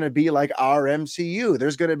 this is going to be like our MCU.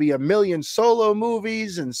 There's going to be a million solo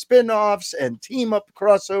movies and spin offs and team up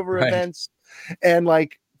crossover Right. events. And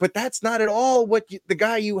like, but that's not at all what the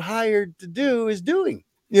guy you hired to do is doing.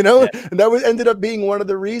 Yeah. And that was ended up being one of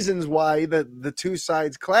the reasons why the two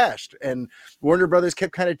sides clashed. And Warner Brothers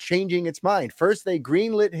kept kind of changing its mind. First, they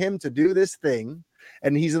greenlit him to do this thing,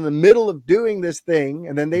 and he's in the middle of doing this thing,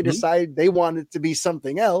 and then they Mhm. decide they want it to be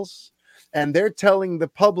something else. And they're telling the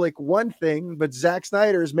public one thing, but Zack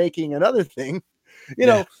Snyder is making another thing. You Yeah.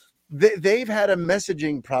 know, they've had a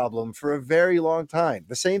messaging problem for a very long time.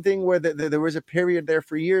 The same thing where there was a period there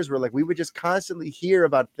for years where like we would just constantly hear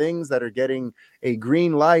about things that are getting a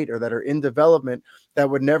green light or that are in development that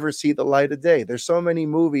would never see the light of day. There's so many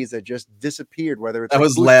movies that just disappeared, whether it's That like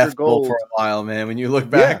was Booster laughable for Gold. a while, man. When you look Yeah.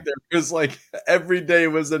 back, there was like every day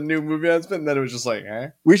was a new movie announcement, and then it was just like, eh?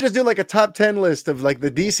 We should do like a top 10 list of like the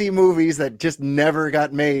DC movies that just never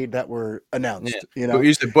got made that were Yeah. announced, But you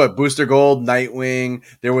used to put Booster Gold, Nightwing.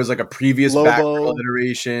 There was like a previous Batgirl Lobo.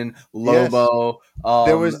 iteration, Yes. Lobo.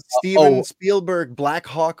 There was Oh, Steven Spielberg Black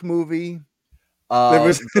Hawk movie. There uh,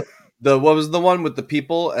 was the what was the one with the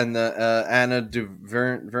people and the Anna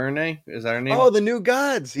Duvernay? Is that her name? Oh, the New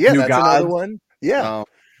Gods. Yeah, New that's another Gods. one. Yeah. Oh,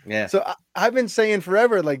 yeah, So I've been saying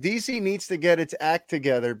forever, like DC needs to get its act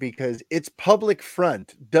together because its public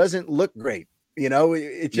front doesn't look great.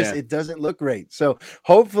 It just yeah. it doesn't look great. So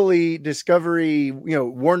hopefully Discovery,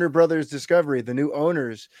 Warner Brothers Discovery, the new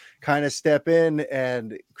owners kind of step in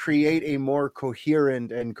and create a more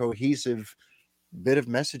coherent and cohesive bit of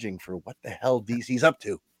messaging for what the hell DC's up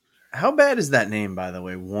to. How bad is that name, by the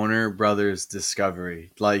way? Warner Brothers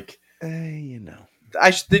Discovery. Like, You know.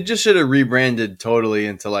 they just should have rebranded totally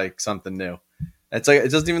into like something new. It's like,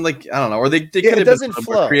 it doesn't even like, I don't know, or they could Yeah, it have been a doesn't little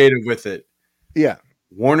more flow. creative with it. Yeah.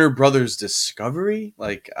 Warner Brothers Discovery?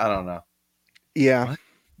 Like, I don't know. Yeah. What?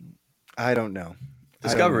 I don't know.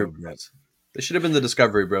 Discovery Brett. Bros. They should have been the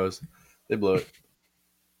Discovery Bros. They blew it.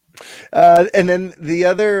 And then the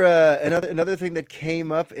other another thing that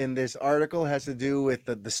came up in this article has to do with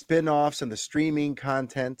the spin-offs and the streaming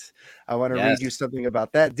content. I want to read you Yes. something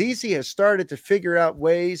about that. DC has started to figure out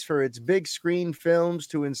ways for its big screen films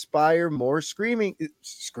to inspire more screaming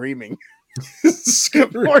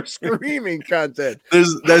more screaming content.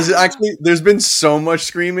 There's been so much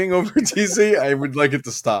screaming over DC. I would like it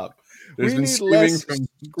to stop. There's We been need screaming less from too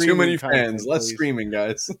screaming many fans. content, Less please. screaming,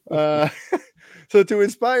 guys. Uh, so to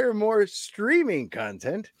inspire more streaming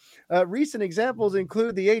content, recent examples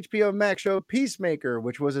include the HBO Max show Peacemaker,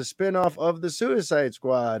 which was a spin-off of the Suicide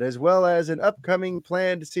Squad, as well as an upcoming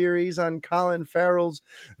planned series on Colin Farrell's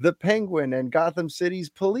The Penguin and Gotham City's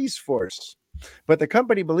police force. But the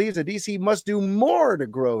company believes that DC must do more to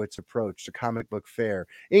grow its approach to comic book fare,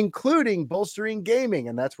 including bolstering gaming.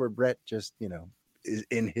 And that's where Brett just, is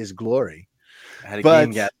in his glory. I had a But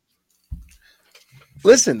game gap.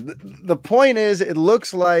 listen, the point is, it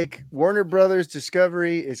looks like Warner Brothers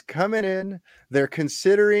Discovery is coming in. They're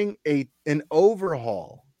considering an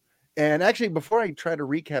overhaul. And actually, before I try to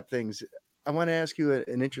recap things, I want to ask you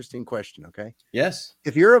an interesting question, okay? Yes.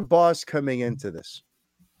 If you're a boss coming into this,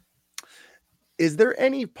 is there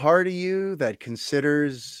any part of you that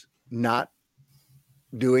considers not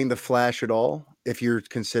doing the Flash at all? If you're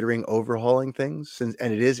considering overhauling things, and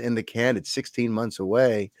it is in the can, it's 16 months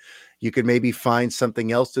away, you could maybe find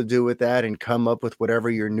something else to do with that and come up with whatever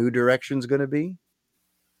your new direction is going to be.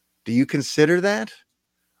 Do you consider that?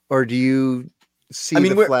 Or do you see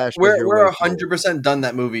the Flash as your way we're forward? 100% done.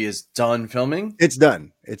 That movie is done filming. It's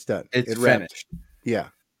done. It's It's wrapped. finished. Yeah.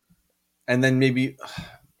 And then maybe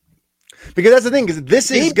Because that's the thing, because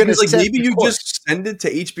this is going to like, set maybe the you course. just send it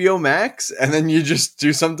to HBO Max and then you just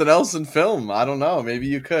do something else and film. I don't know. Maybe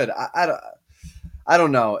you could. I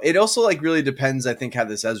don't know. It also like really depends, I think, how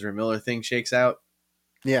this Ezra Miller thing shakes out.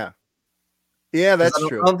 Yeah. Yeah, that's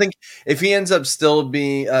true. I don't think if he ends up still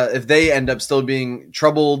being, if they end up still being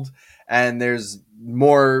troubled and there's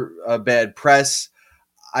more bad press,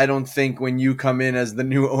 I don't think when you come in as the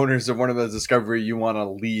new owners of Warner Bros. Discovery, you want to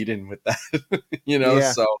lead in with that,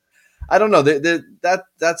 Yeah. So I don't know.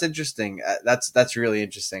 That's interesting. That's really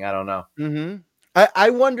interesting. I don't know. Mm-hmm. I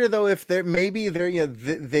wonder though if they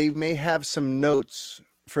may have some notes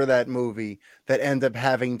for that movie that end up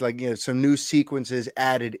having some new sequences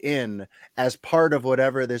added in as part of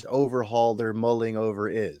whatever this overhaul they're mulling over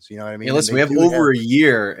is. You know what I mean? Yeah, listen, we have over a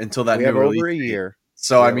year until that new release. Over a year.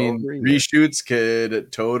 So I mean, reshoots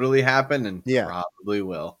could totally happen and probably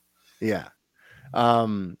will. Yeah.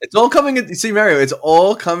 It's all coming. See, Mario, it's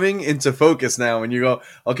all coming into focus now. When you go,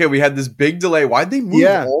 okay, we had this big delay. Why'd they move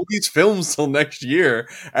all these films till next year?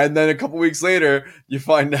 And then a couple weeks later, you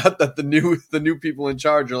find out that the new people in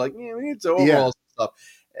charge are like, yeah, we need to overhaul stuff.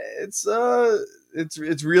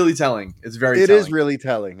 It's really telling. It's very. It telling. is really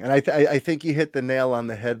telling, and I think you hit the nail on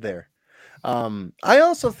the head there. I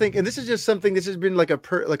also think, and this is just something, this has been like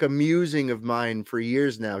a musing of mine for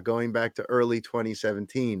years now, going back to early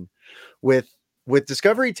 2017, with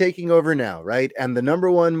Discovery taking over now, right? And the number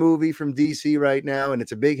one movie from DC right now, and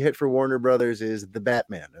it's a big hit for Warner Brothers, is The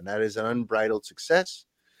Batman, and that is an unbridled success.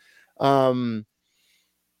 If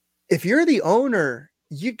you're the owner,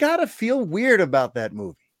 you gotta feel weird about that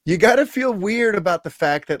movie. You gotta feel weird about the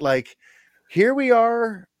fact that, like, here we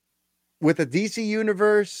are with the DC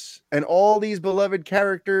universe and all these beloved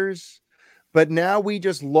characters, but now we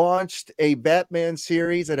just launched a Batman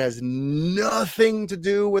series that has nothing to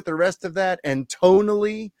do with the rest of that, and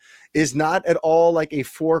tonally is not at all like a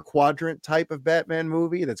 4-quadrant type of Batman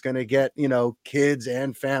movie that's going to get, kids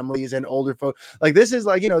and families and older folks. Like, this is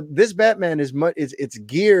like, this Batman it's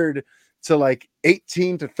geared to like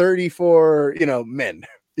 18 to 34, men,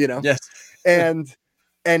 Yes. And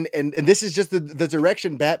this is just the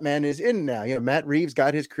direction Batman is in now. Matt Reeves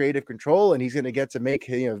got his creative control, and he's going to get to make,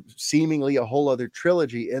 seemingly a whole other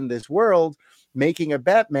trilogy in this world, making a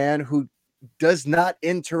Batman who does not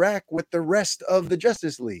interact with the rest of the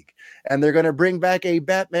Justice League. And they're going to bring back a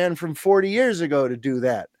Batman from 40 years ago to do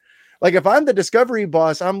that. Like, if I'm the Discovery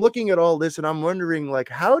boss, I'm looking at all this and I'm wondering, like,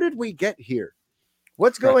 how did we get here?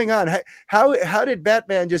 What's going on? How did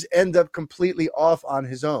Batman just end up completely off on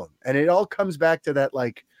his own? And it all comes back to that,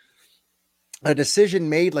 like, a decision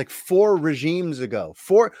made like 4 regimes ago,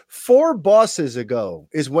 four bosses ago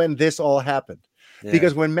is when this all happened. Yeah.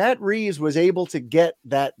 Because when Matt Reeves was able to get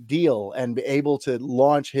that deal and be able to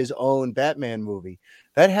launch his own Batman movie,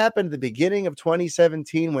 That happened at the beginning of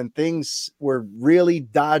 2017 when things were really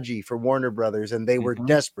dodgy for Warner Brothers and they were Mhm.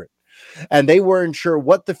 desperate and they weren't sure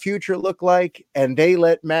what the future looked like. And they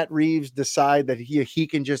let Matt Reeves decide that he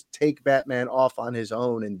can just take Batman off on his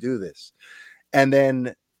own and do this. And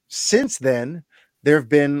then since then, there have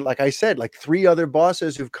been, like I said, like 3 other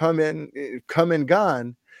bosses who've come and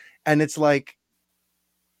gone. And it's like,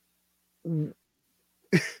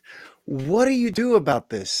 what do you do about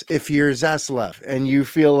this if you're Zaslav and you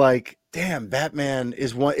feel like, damn, Batman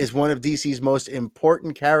is one of DC's most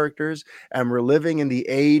important characters, and we're living in the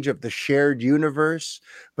age of the shared universe,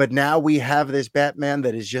 but now we have this Batman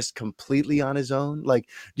that is just completely on his own? Like,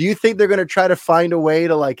 do you think they're going to try to find a way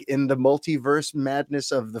to, like, in the multiverse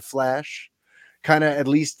madness of the Flash, kind of at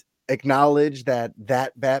least acknowledge that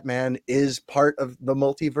Batman is part of the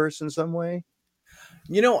multiverse in some way?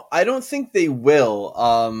 I don't think they will.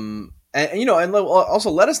 And also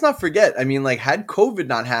let us not forget. I mean, like, had COVID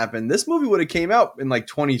not happened, this movie would have came out in like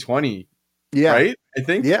 2020, Yeah. right? I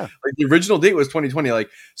think Yeah. like the original date was 2020. Like,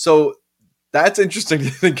 so that's interesting to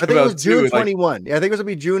think I think it was about June too. Like, 21. Yeah, I think it was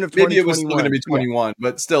going to be June of maybe it was still going to 2021. be Yeah. 21,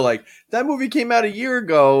 but still, like, that movie came out a year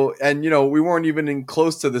ago, and we weren't even in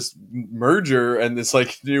close to this merger and this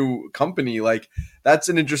like new company. Like, that's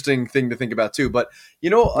an interesting thing to think about too. But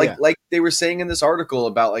Yeah. like they were saying in this article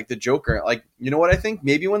about like the Joker, like, you know what I think?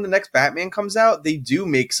 Maybe when the next Batman comes out, they do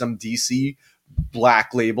make some DC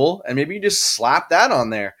Black Label, and maybe you just slap that on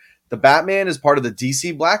there. The Batman is part of the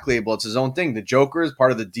DC Black Label. It's his own thing. The Joker is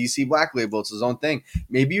part of the DC Black Label. It's his own thing.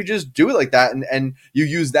 Maybe you just do it like that, and you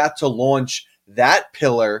use that to launch that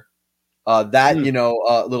pillar, that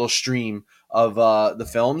Mm. little stream of the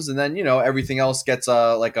films, and then everything else gets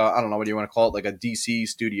like a, I don't know, what do you want to call it, like a DC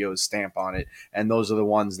Studios stamp on it, and those are the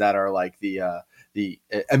ones that are like the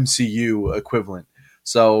MCU equivalent.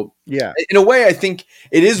 So Yeah. in a way, I think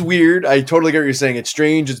it is weird. I totally get what you're saying. It's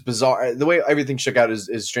strange. It's bizarre. The way everything shook out is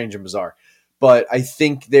strange and bizarre. But I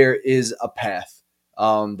think there is a path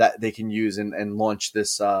that they can use and launch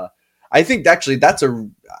this. I think actually that's a.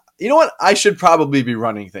 You know what? I should probably be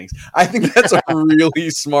running things. I think that's a really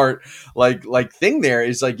smart like thing. There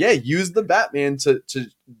is like, yeah, use the Batman to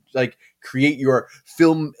like create your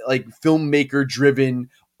filmmaker driven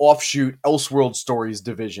offshoot Elseworld Stories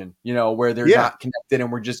division, where they're Yeah. not connected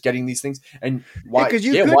and we're just getting these things. And Yeah, why, because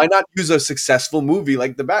you yeah, could, why not use a successful movie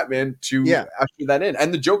like the Batman to yeah, usher that in,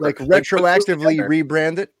 and the Joker, like like put those retroactively together.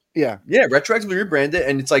 rebrand it. Yeah. Yeah, retroactively rebrand it,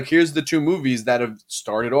 and it's like, here's the two movies that have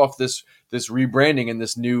started off this rebranding and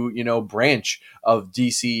this new branch of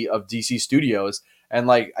DC Studios, and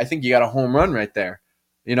like I think you got a home run right there.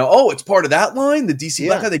 Oh, it's part of that line, the DC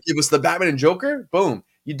Black Yeah. Line. They give us the Batman and Joker. Boom,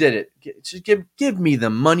 you did it. Just give me the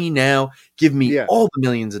money now. Give me Yeah. all the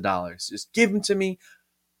millions of dollars. Just give them to me.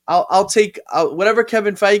 I'll take whatever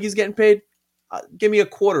Kevin Feige's getting paid. Give me a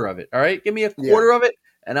quarter of it. All right, give me a Yeah. quarter of it,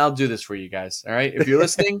 and I'll do this for you guys. All right, if you're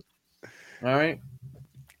listening. All right.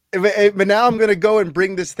 But now I'm going to go and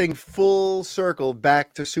bring this thing full circle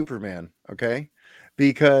back to Superman. Okay.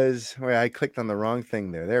 Because wait, I clicked on the wrong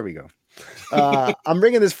thing there. There we go. I'm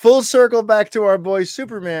bringing this full circle back to our boy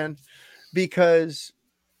Superman, because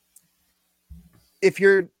if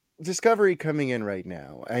you're Discovery coming in right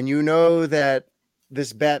now and you know that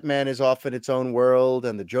this Batman is off in its own world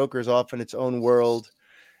and the Joker's off in its own world,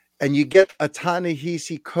 and you get a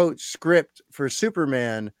Ta-Nehisi Coates script for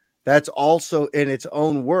Superman that's also in its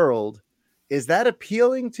own world, is that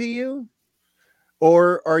appealing to you?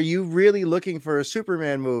 Or are you really looking for a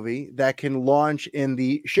Superman movie that can launch in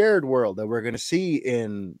the shared world that we're going to see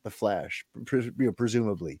in The Flash,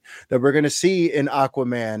 presumably, that we're going to see in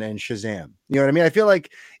Aquaman and Shazam? You know what I mean? I feel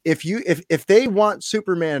like if they want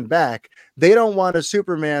Superman back, they don't want a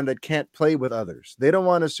Superman that can't play with others. They don't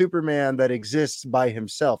want a Superman that exists by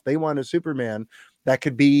himself. They want a Superman that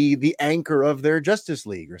could be the anchor of their Justice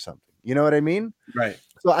League or something. You know what I mean? Right.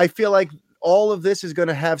 So I feel like all of this is going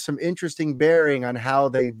to have some interesting bearing on how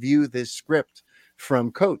they view this script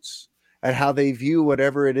from Coates and how they view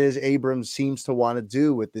whatever it is Abrams seems to want to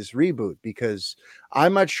do with this reboot, because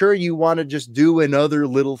I'm not sure you want to just do another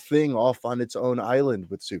little thing off on its own island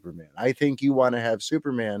with Superman. I think you want to have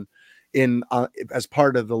Superman in as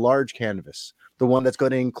part of the large canvas, the one that's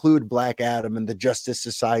going to include Black Adam and the Justice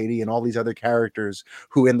Society and all these other characters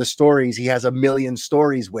who in the stories he has a million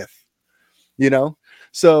stories with.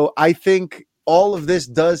 So I think all of this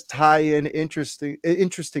does tie in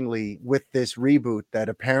interestingly with this reboot that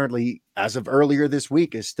apparently, as of earlier this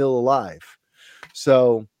week, is still alive.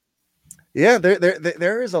 So yeah,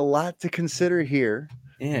 there is a lot to consider here.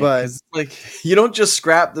 Yeah, But because like, you don't just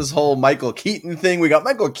scrap this whole Michael Keaton thing. We got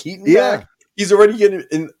Michael Keaton yeah, back. he's already getting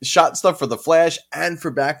in shot stuff for the Flash and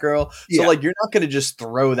for Batgirl. So Yeah. like you're not going to just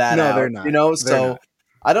throw that No, they're out, not. They're So not.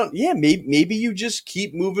 I don't. Yeah, maybe you just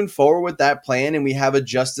keep moving forward with that plan, and we have a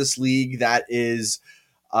Justice League that is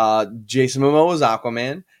Jason Momoa's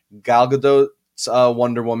Aquaman, Gal Gadot's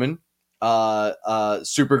Wonder Woman,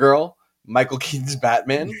 Supergirl, Michael Keaton's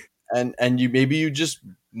Batman, and you just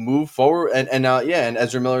move forward and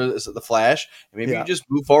Ezra Miller is the Flash, and maybe you Yeah. just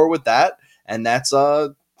move forward with that, and that's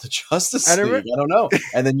the I Justice never League. I don't know,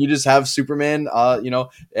 and then you just have Superman,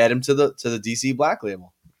 add him to the DC Black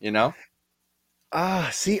Label,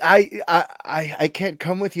 see, I can't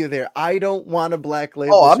come with you there. I don't want a black Oh,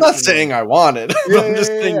 label I'm not Superman. saying I want it. Yeah, I'm yeah,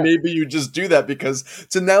 just yeah, saying yeah. maybe you just do that because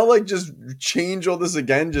to now like just change all this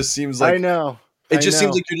again just seems I like know. it I just seems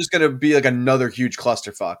know. like you're just gonna be like another huge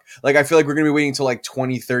clusterfuck. Like I feel like we're gonna be waiting until like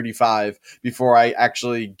 2035 before I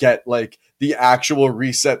actually get like the actual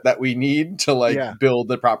reset that we need to like Yeah. build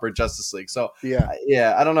the proper Justice League. So Yeah.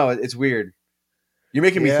 yeah, I don't know. It's weird. You're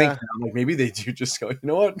making me think Yeah. now. I'm like maybe they do just go. You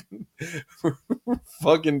know what?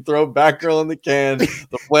 Fucking throw Batgirl in the can,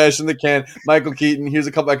 the Flash in the can. Michael Keaton. Here's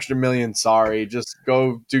a couple extra million. Sorry, just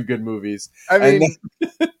go do good movies. I And mean,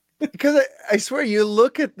 because I swear you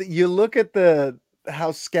look at the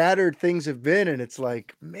how scattered things have been, and it's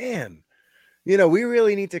like, man, we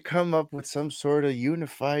really need to come up with some sort of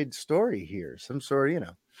unified story here, some sort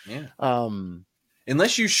of, yeah, um,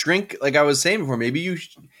 unless you shrink, like I was saying before, maybe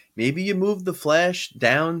you move the Flash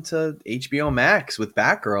down to HBO Max with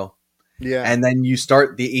Batgirl, yeah. and then you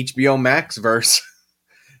start the HBO Max verse.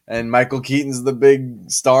 And Michael Keaton's the big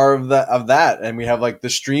star of that, and we have like the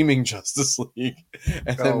streaming Justice League,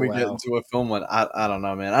 and then Oh we get wow. into a film one. I don't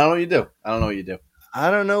know, man. I don't know what you do. I don't know what you do.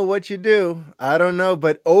 I don't know what you do. I don't know,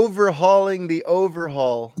 but overhauling the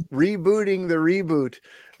overhaul, rebooting the reboot.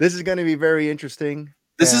 This is going to be very interesting.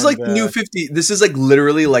 This is like And the new 50. This is like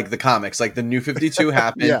literally like the comics. Like the new 52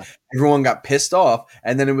 happened. yeah, Everyone got pissed off.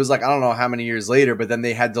 And then it was like, I don't know how many years later, but then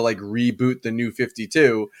they had to like reboot the new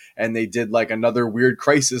 52 and they did like another weird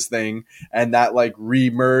crisis thing. And that like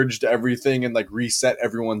re-merged everything and like reset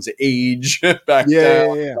everyone's age back yeah,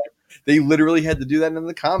 down. yeah, yeah. They literally had to do that in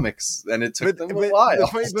the comics. And it took But them a but while. the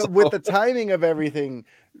funny, but with the timing of everything,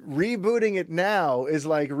 rebooting it now is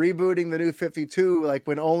like rebooting the new 52, like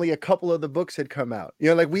when only a couple of the books had come out.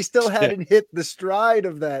 Like we still Yeah, hadn't hit the stride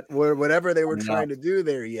of that or whatever they were I know. trying to do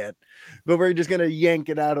there yet. But we're just gonna yank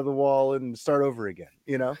it out of the wall and start over again.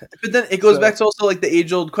 But then it goes So back to also like the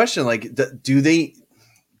age old question. Like, do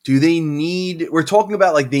they need, we're talking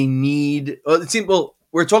about like they need, well, it seems, well,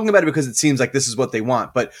 we're talking about it because it seems like this is what they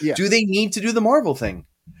want, but do yes. they need to do the Marvel thing?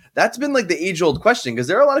 That's been like the age old question because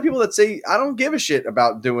there are a lot of people that say, I don't give a shit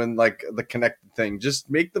about doing like the connected thing. Just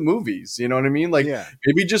make the movies. You know what I mean? Like Yeah.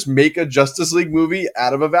 maybe just make a Justice League movie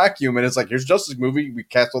out of a vacuum. And it's like, here's Justice League movie. We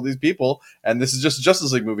cast all these people and this is just a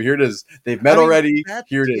Justice League movie. Here it is. They've met I mean, already. that's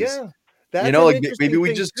Here it is. yeah, that's an Like maybe interesting we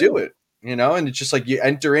thing just do too. it, and it's just like you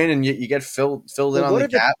enter in and you get filled in But on what the if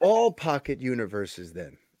it's gap. all pocket universes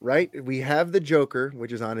then? Right? We have the Joker,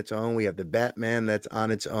 which is on its own. We have the Batman that's on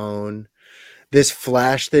its own. This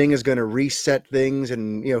Flash thing is going to reset things,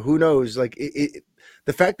 and who knows? Like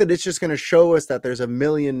the fact that it's just going to show us that there's a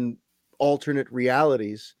million alternate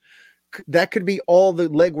realities, that could be all the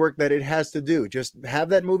legwork that it has to do. Just have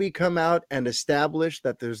that movie come out and establish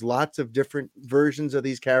that there's lots of different versions of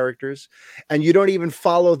these characters, and you don't even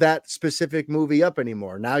follow that specific movie up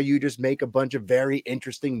anymore. Now you just make a bunch of very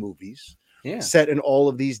interesting movies Yeah. set in all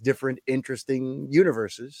of these different interesting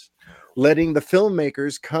universes, letting the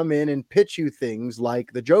filmmakers come in and pitch you things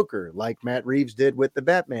like the Joker, like Matt Reeves did with the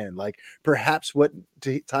Batman, like perhaps what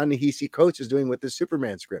Ta-Nehisi Coates is doing with the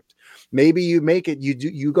Superman script. Maybe you make it,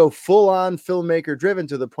 you go full on filmmaker driven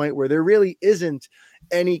to the point where there really isn't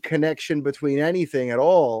any connection between anything at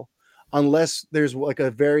all, unless there's like a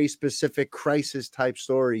very specific crisis type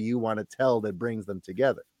story you want to tell that brings them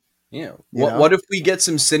together. Yeah. You What know? if we get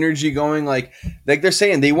some synergy going? Like they're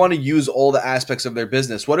saying they want to use all the aspects of their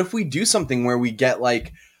business. What if we do something where we get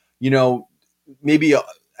like, you know, maybe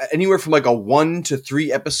anywhere from like a 1 to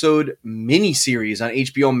 3 episode mini series on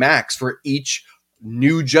HBO Max for each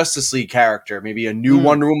new Justice League character, maybe a new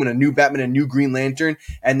Wonder Woman, a new Batman, a new Green Lantern,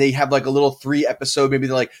 and they have like a little 3 episode, maybe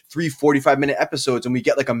they're like 3 45-minute episodes, and we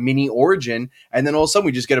get like a mini origin, and then all of a sudden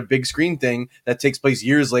we just get a big screen thing that takes place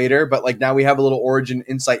years later, but like now we have a little origin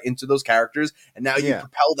insight into those characters, and now you Yeah.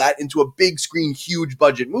 propel that into a big screen, huge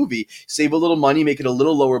budget movie, save a little money, make it a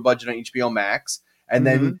little lower budget on HBO Max, and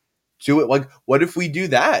then do it. Like, what if we do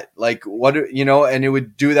that? Like, and it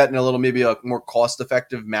would do that in a little, maybe a more cost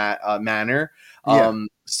effective manner. Yeah.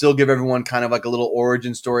 Still give everyone kind of like a little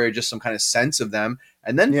origin story or just some kind of sense of them,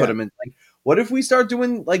 and then put Yeah. them in. Like, what if we start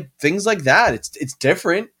doing like things like that? It's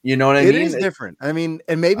different, you know what I It mean? is different. I mean,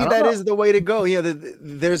 and I maybe don't that know. is the way to go.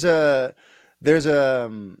 There's a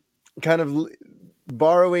kind of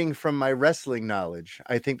borrowing from my wrestling knowledge.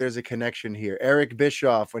 I think there's a connection here. Eric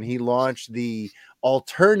Bischoff, when he launched the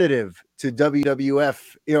alternative to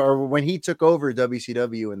WWF, or when he took over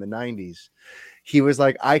WCW in the 90s, he was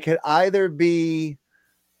like, I could either be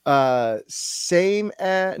same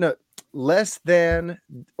as no less than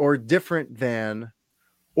or different than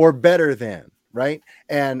or better than, right?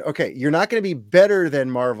 And okay, you're not going to be better than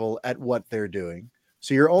Marvel at what they're doing.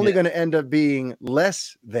 So you're only Yeah, going to end up being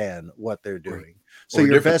less than what they're or, doing. So or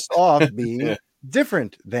you're different. best off Yeah, being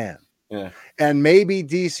different than. yeah, And maybe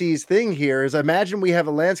DC's thing here is, imagine we have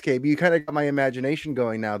a landscape. You kind of got my imagination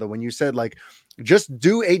going now, though, when you said, like, just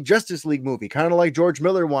do a Justice League movie, kind of like George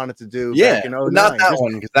Miller wanted to do yeah. back in But not '09. that Just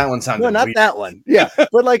one because that one no, sounded not weird. that one. Yeah.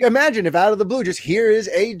 But like, imagine if out of the blue, just here is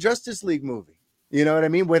a Justice League movie. You know what I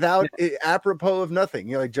mean? Without it, apropos of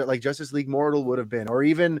nothing, like Justice League Mortal would have been, or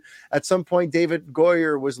even at some point, David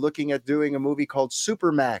Goyer was looking at doing a movie called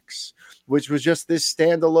Supermax, which was just this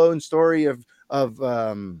standalone story of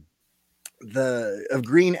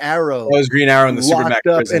Green Arrow Oh, it was Green Arrow in the Supermax locked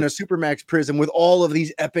up prison. in a Supermax prison with all of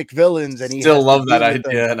these epic villains, and he Still has to love that deal with them.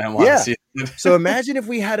 idea, and I want to Yeah. see it. So imagine if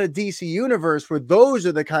we had a DC universe where those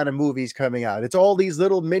are the kind of movies coming out. It's all these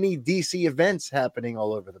little mini DC events happening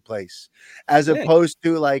all over the place, as Yeah, opposed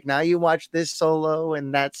to like, now you watch this solo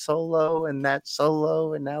and that solo and that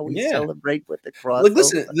solo, and now we yeah. celebrate with the Like, crossover.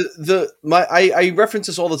 listen, I reference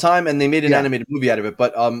this all the time, and they made an Yeah. animated movie out of it.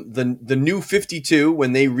 But the new 52,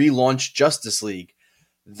 when they relaunched Justice League,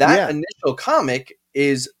 that Yeah. initial comic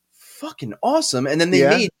is fucking awesome. And then they Yeah.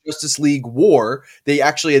 made Justice League War. They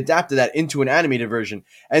actually adapted that into an animated version.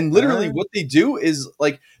 And literally, Uh, what they do is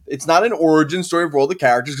like, it's not an origin story for all the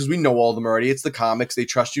characters because we know all of them already. It's the comics. They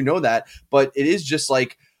trust you know that. But it is just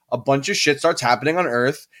like a bunch of shit starts happening on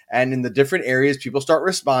Earth, and in the different areas, people start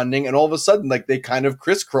responding, and all of a sudden, like, they kind of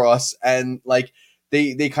crisscross, and like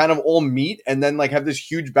they kind of all meet, and then like have this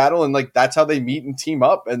huge battle, and like that's how they meet and team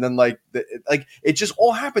up, and then like like it just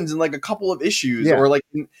all happens in like a couple of issues, yeah. or like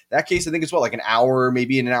in that case, I think it's what, like an hour,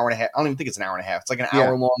 maybe in an hour and a half. I don't even think it's an hour and a half. It's like an Yeah.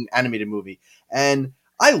 hour long animated movie, and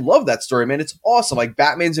I love that story, man. It's awesome. Like,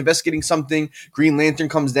 Batman's investigating something. Green Lantern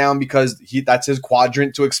comes down because that's his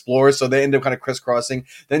quadrant to explore. So they end up kind of crisscrossing.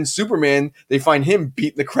 Then Superman, they find him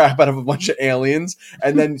beating the crap out of a bunch of aliens.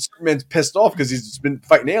 And then Superman's pissed off because he's been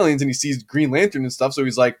fighting aliens and he sees Green Lantern and stuff. So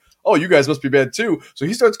he's like, oh, you guys must be bad too. So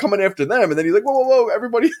he starts coming after them. And then he's like, whoa, whoa, whoa,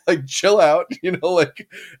 everybody, like, chill out, you know, like,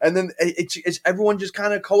 and then it's everyone just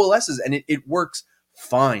kind of coalesces, and it works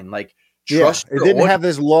fine. Like, Yeah. trust It your didn't audience. have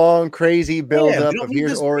this long, crazy build Yeah, we up don't of need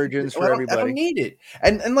here's this. origins for I everybody. don't need it.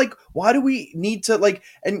 And like, why do we need to, like?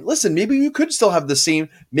 And listen, maybe you could still have the same.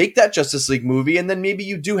 Make that Justice League movie, and then maybe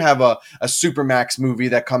you do have a Supermax movie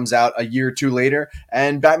that comes out a year or two later,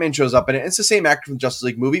 and Batman shows up in it. It's the same actor from the Justice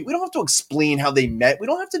League movie. We don't have to explain how they met. We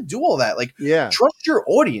don't have to do all that. Like, Yeah. trust your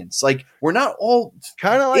audience. Like, we're not all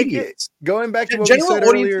Kind of like it, idiots. going back to what we General said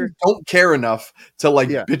audiences earlier. don't care enough to like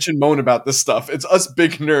Yeah. bitch and moan about this stuff. It's us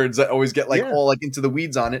big nerds that always get like Yeah. all like into the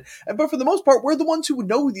weeds on it. But for the most part, we're the ones who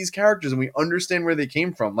know these characters and we understand where they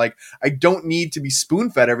came from. Like, I don't need to be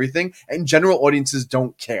spoon fed everything, and general audiences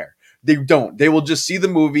don't care. They don't. They will just see the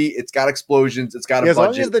movie. It's got explosions. It's got a Yeah, as long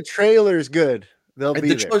budget. as the trailer's good, they'll And be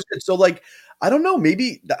the there. trailer's good. So like, I don't know.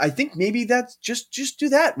 Maybe I think maybe that's just do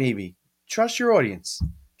that. Maybe trust your audience.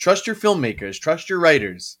 Trust your filmmakers. Trust your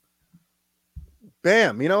writers.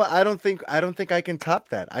 Bam. You know, I don't think I can top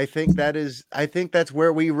that. I think that's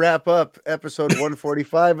where we wrap up episode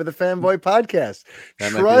 145 of the Fanboy Podcast.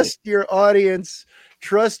 That might be Trust your audience,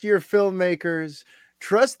 trust your filmmakers,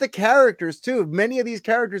 trust the characters too. Many of these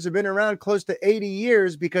characters have been around close to 80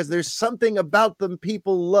 years because there's something about them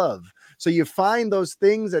people love. So you find those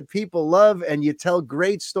things that people love and you tell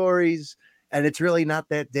great stories, and it's really not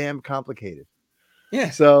that damn complicated.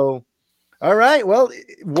 Yeah. So all right. Well,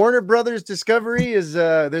 Warner Brothers Discovery is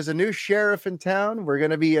there's a new sheriff in town. We're going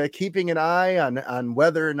to be keeping an eye on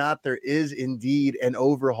whether or not there is indeed an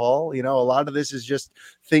overhaul. You know, a lot of this is just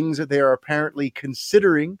things that they are apparently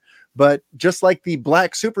considering. But just like the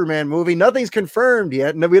Black Superman movie, nothing's confirmed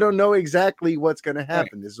yet. No, we don't know exactly what's going to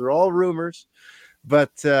happen. Right. These are all rumors.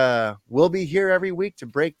 But we'll be here every week to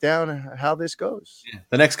break down how this goes. Yeah.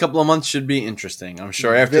 The next couple of months should be interesting. I'm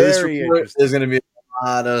sure after this report, there's going to be a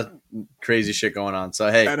lot of crazy shit going on. So,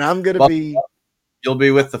 hey, and I'm going to be... You'll be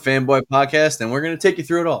with the Fanboy Podcast, and we're going to take you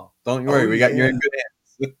through it all. Don't worry. We got you in good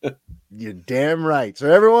hands. You're damn right. So,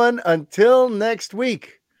 everyone, until next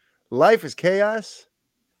week, life is chaos.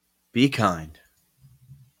 Be kind.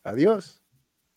 Adios.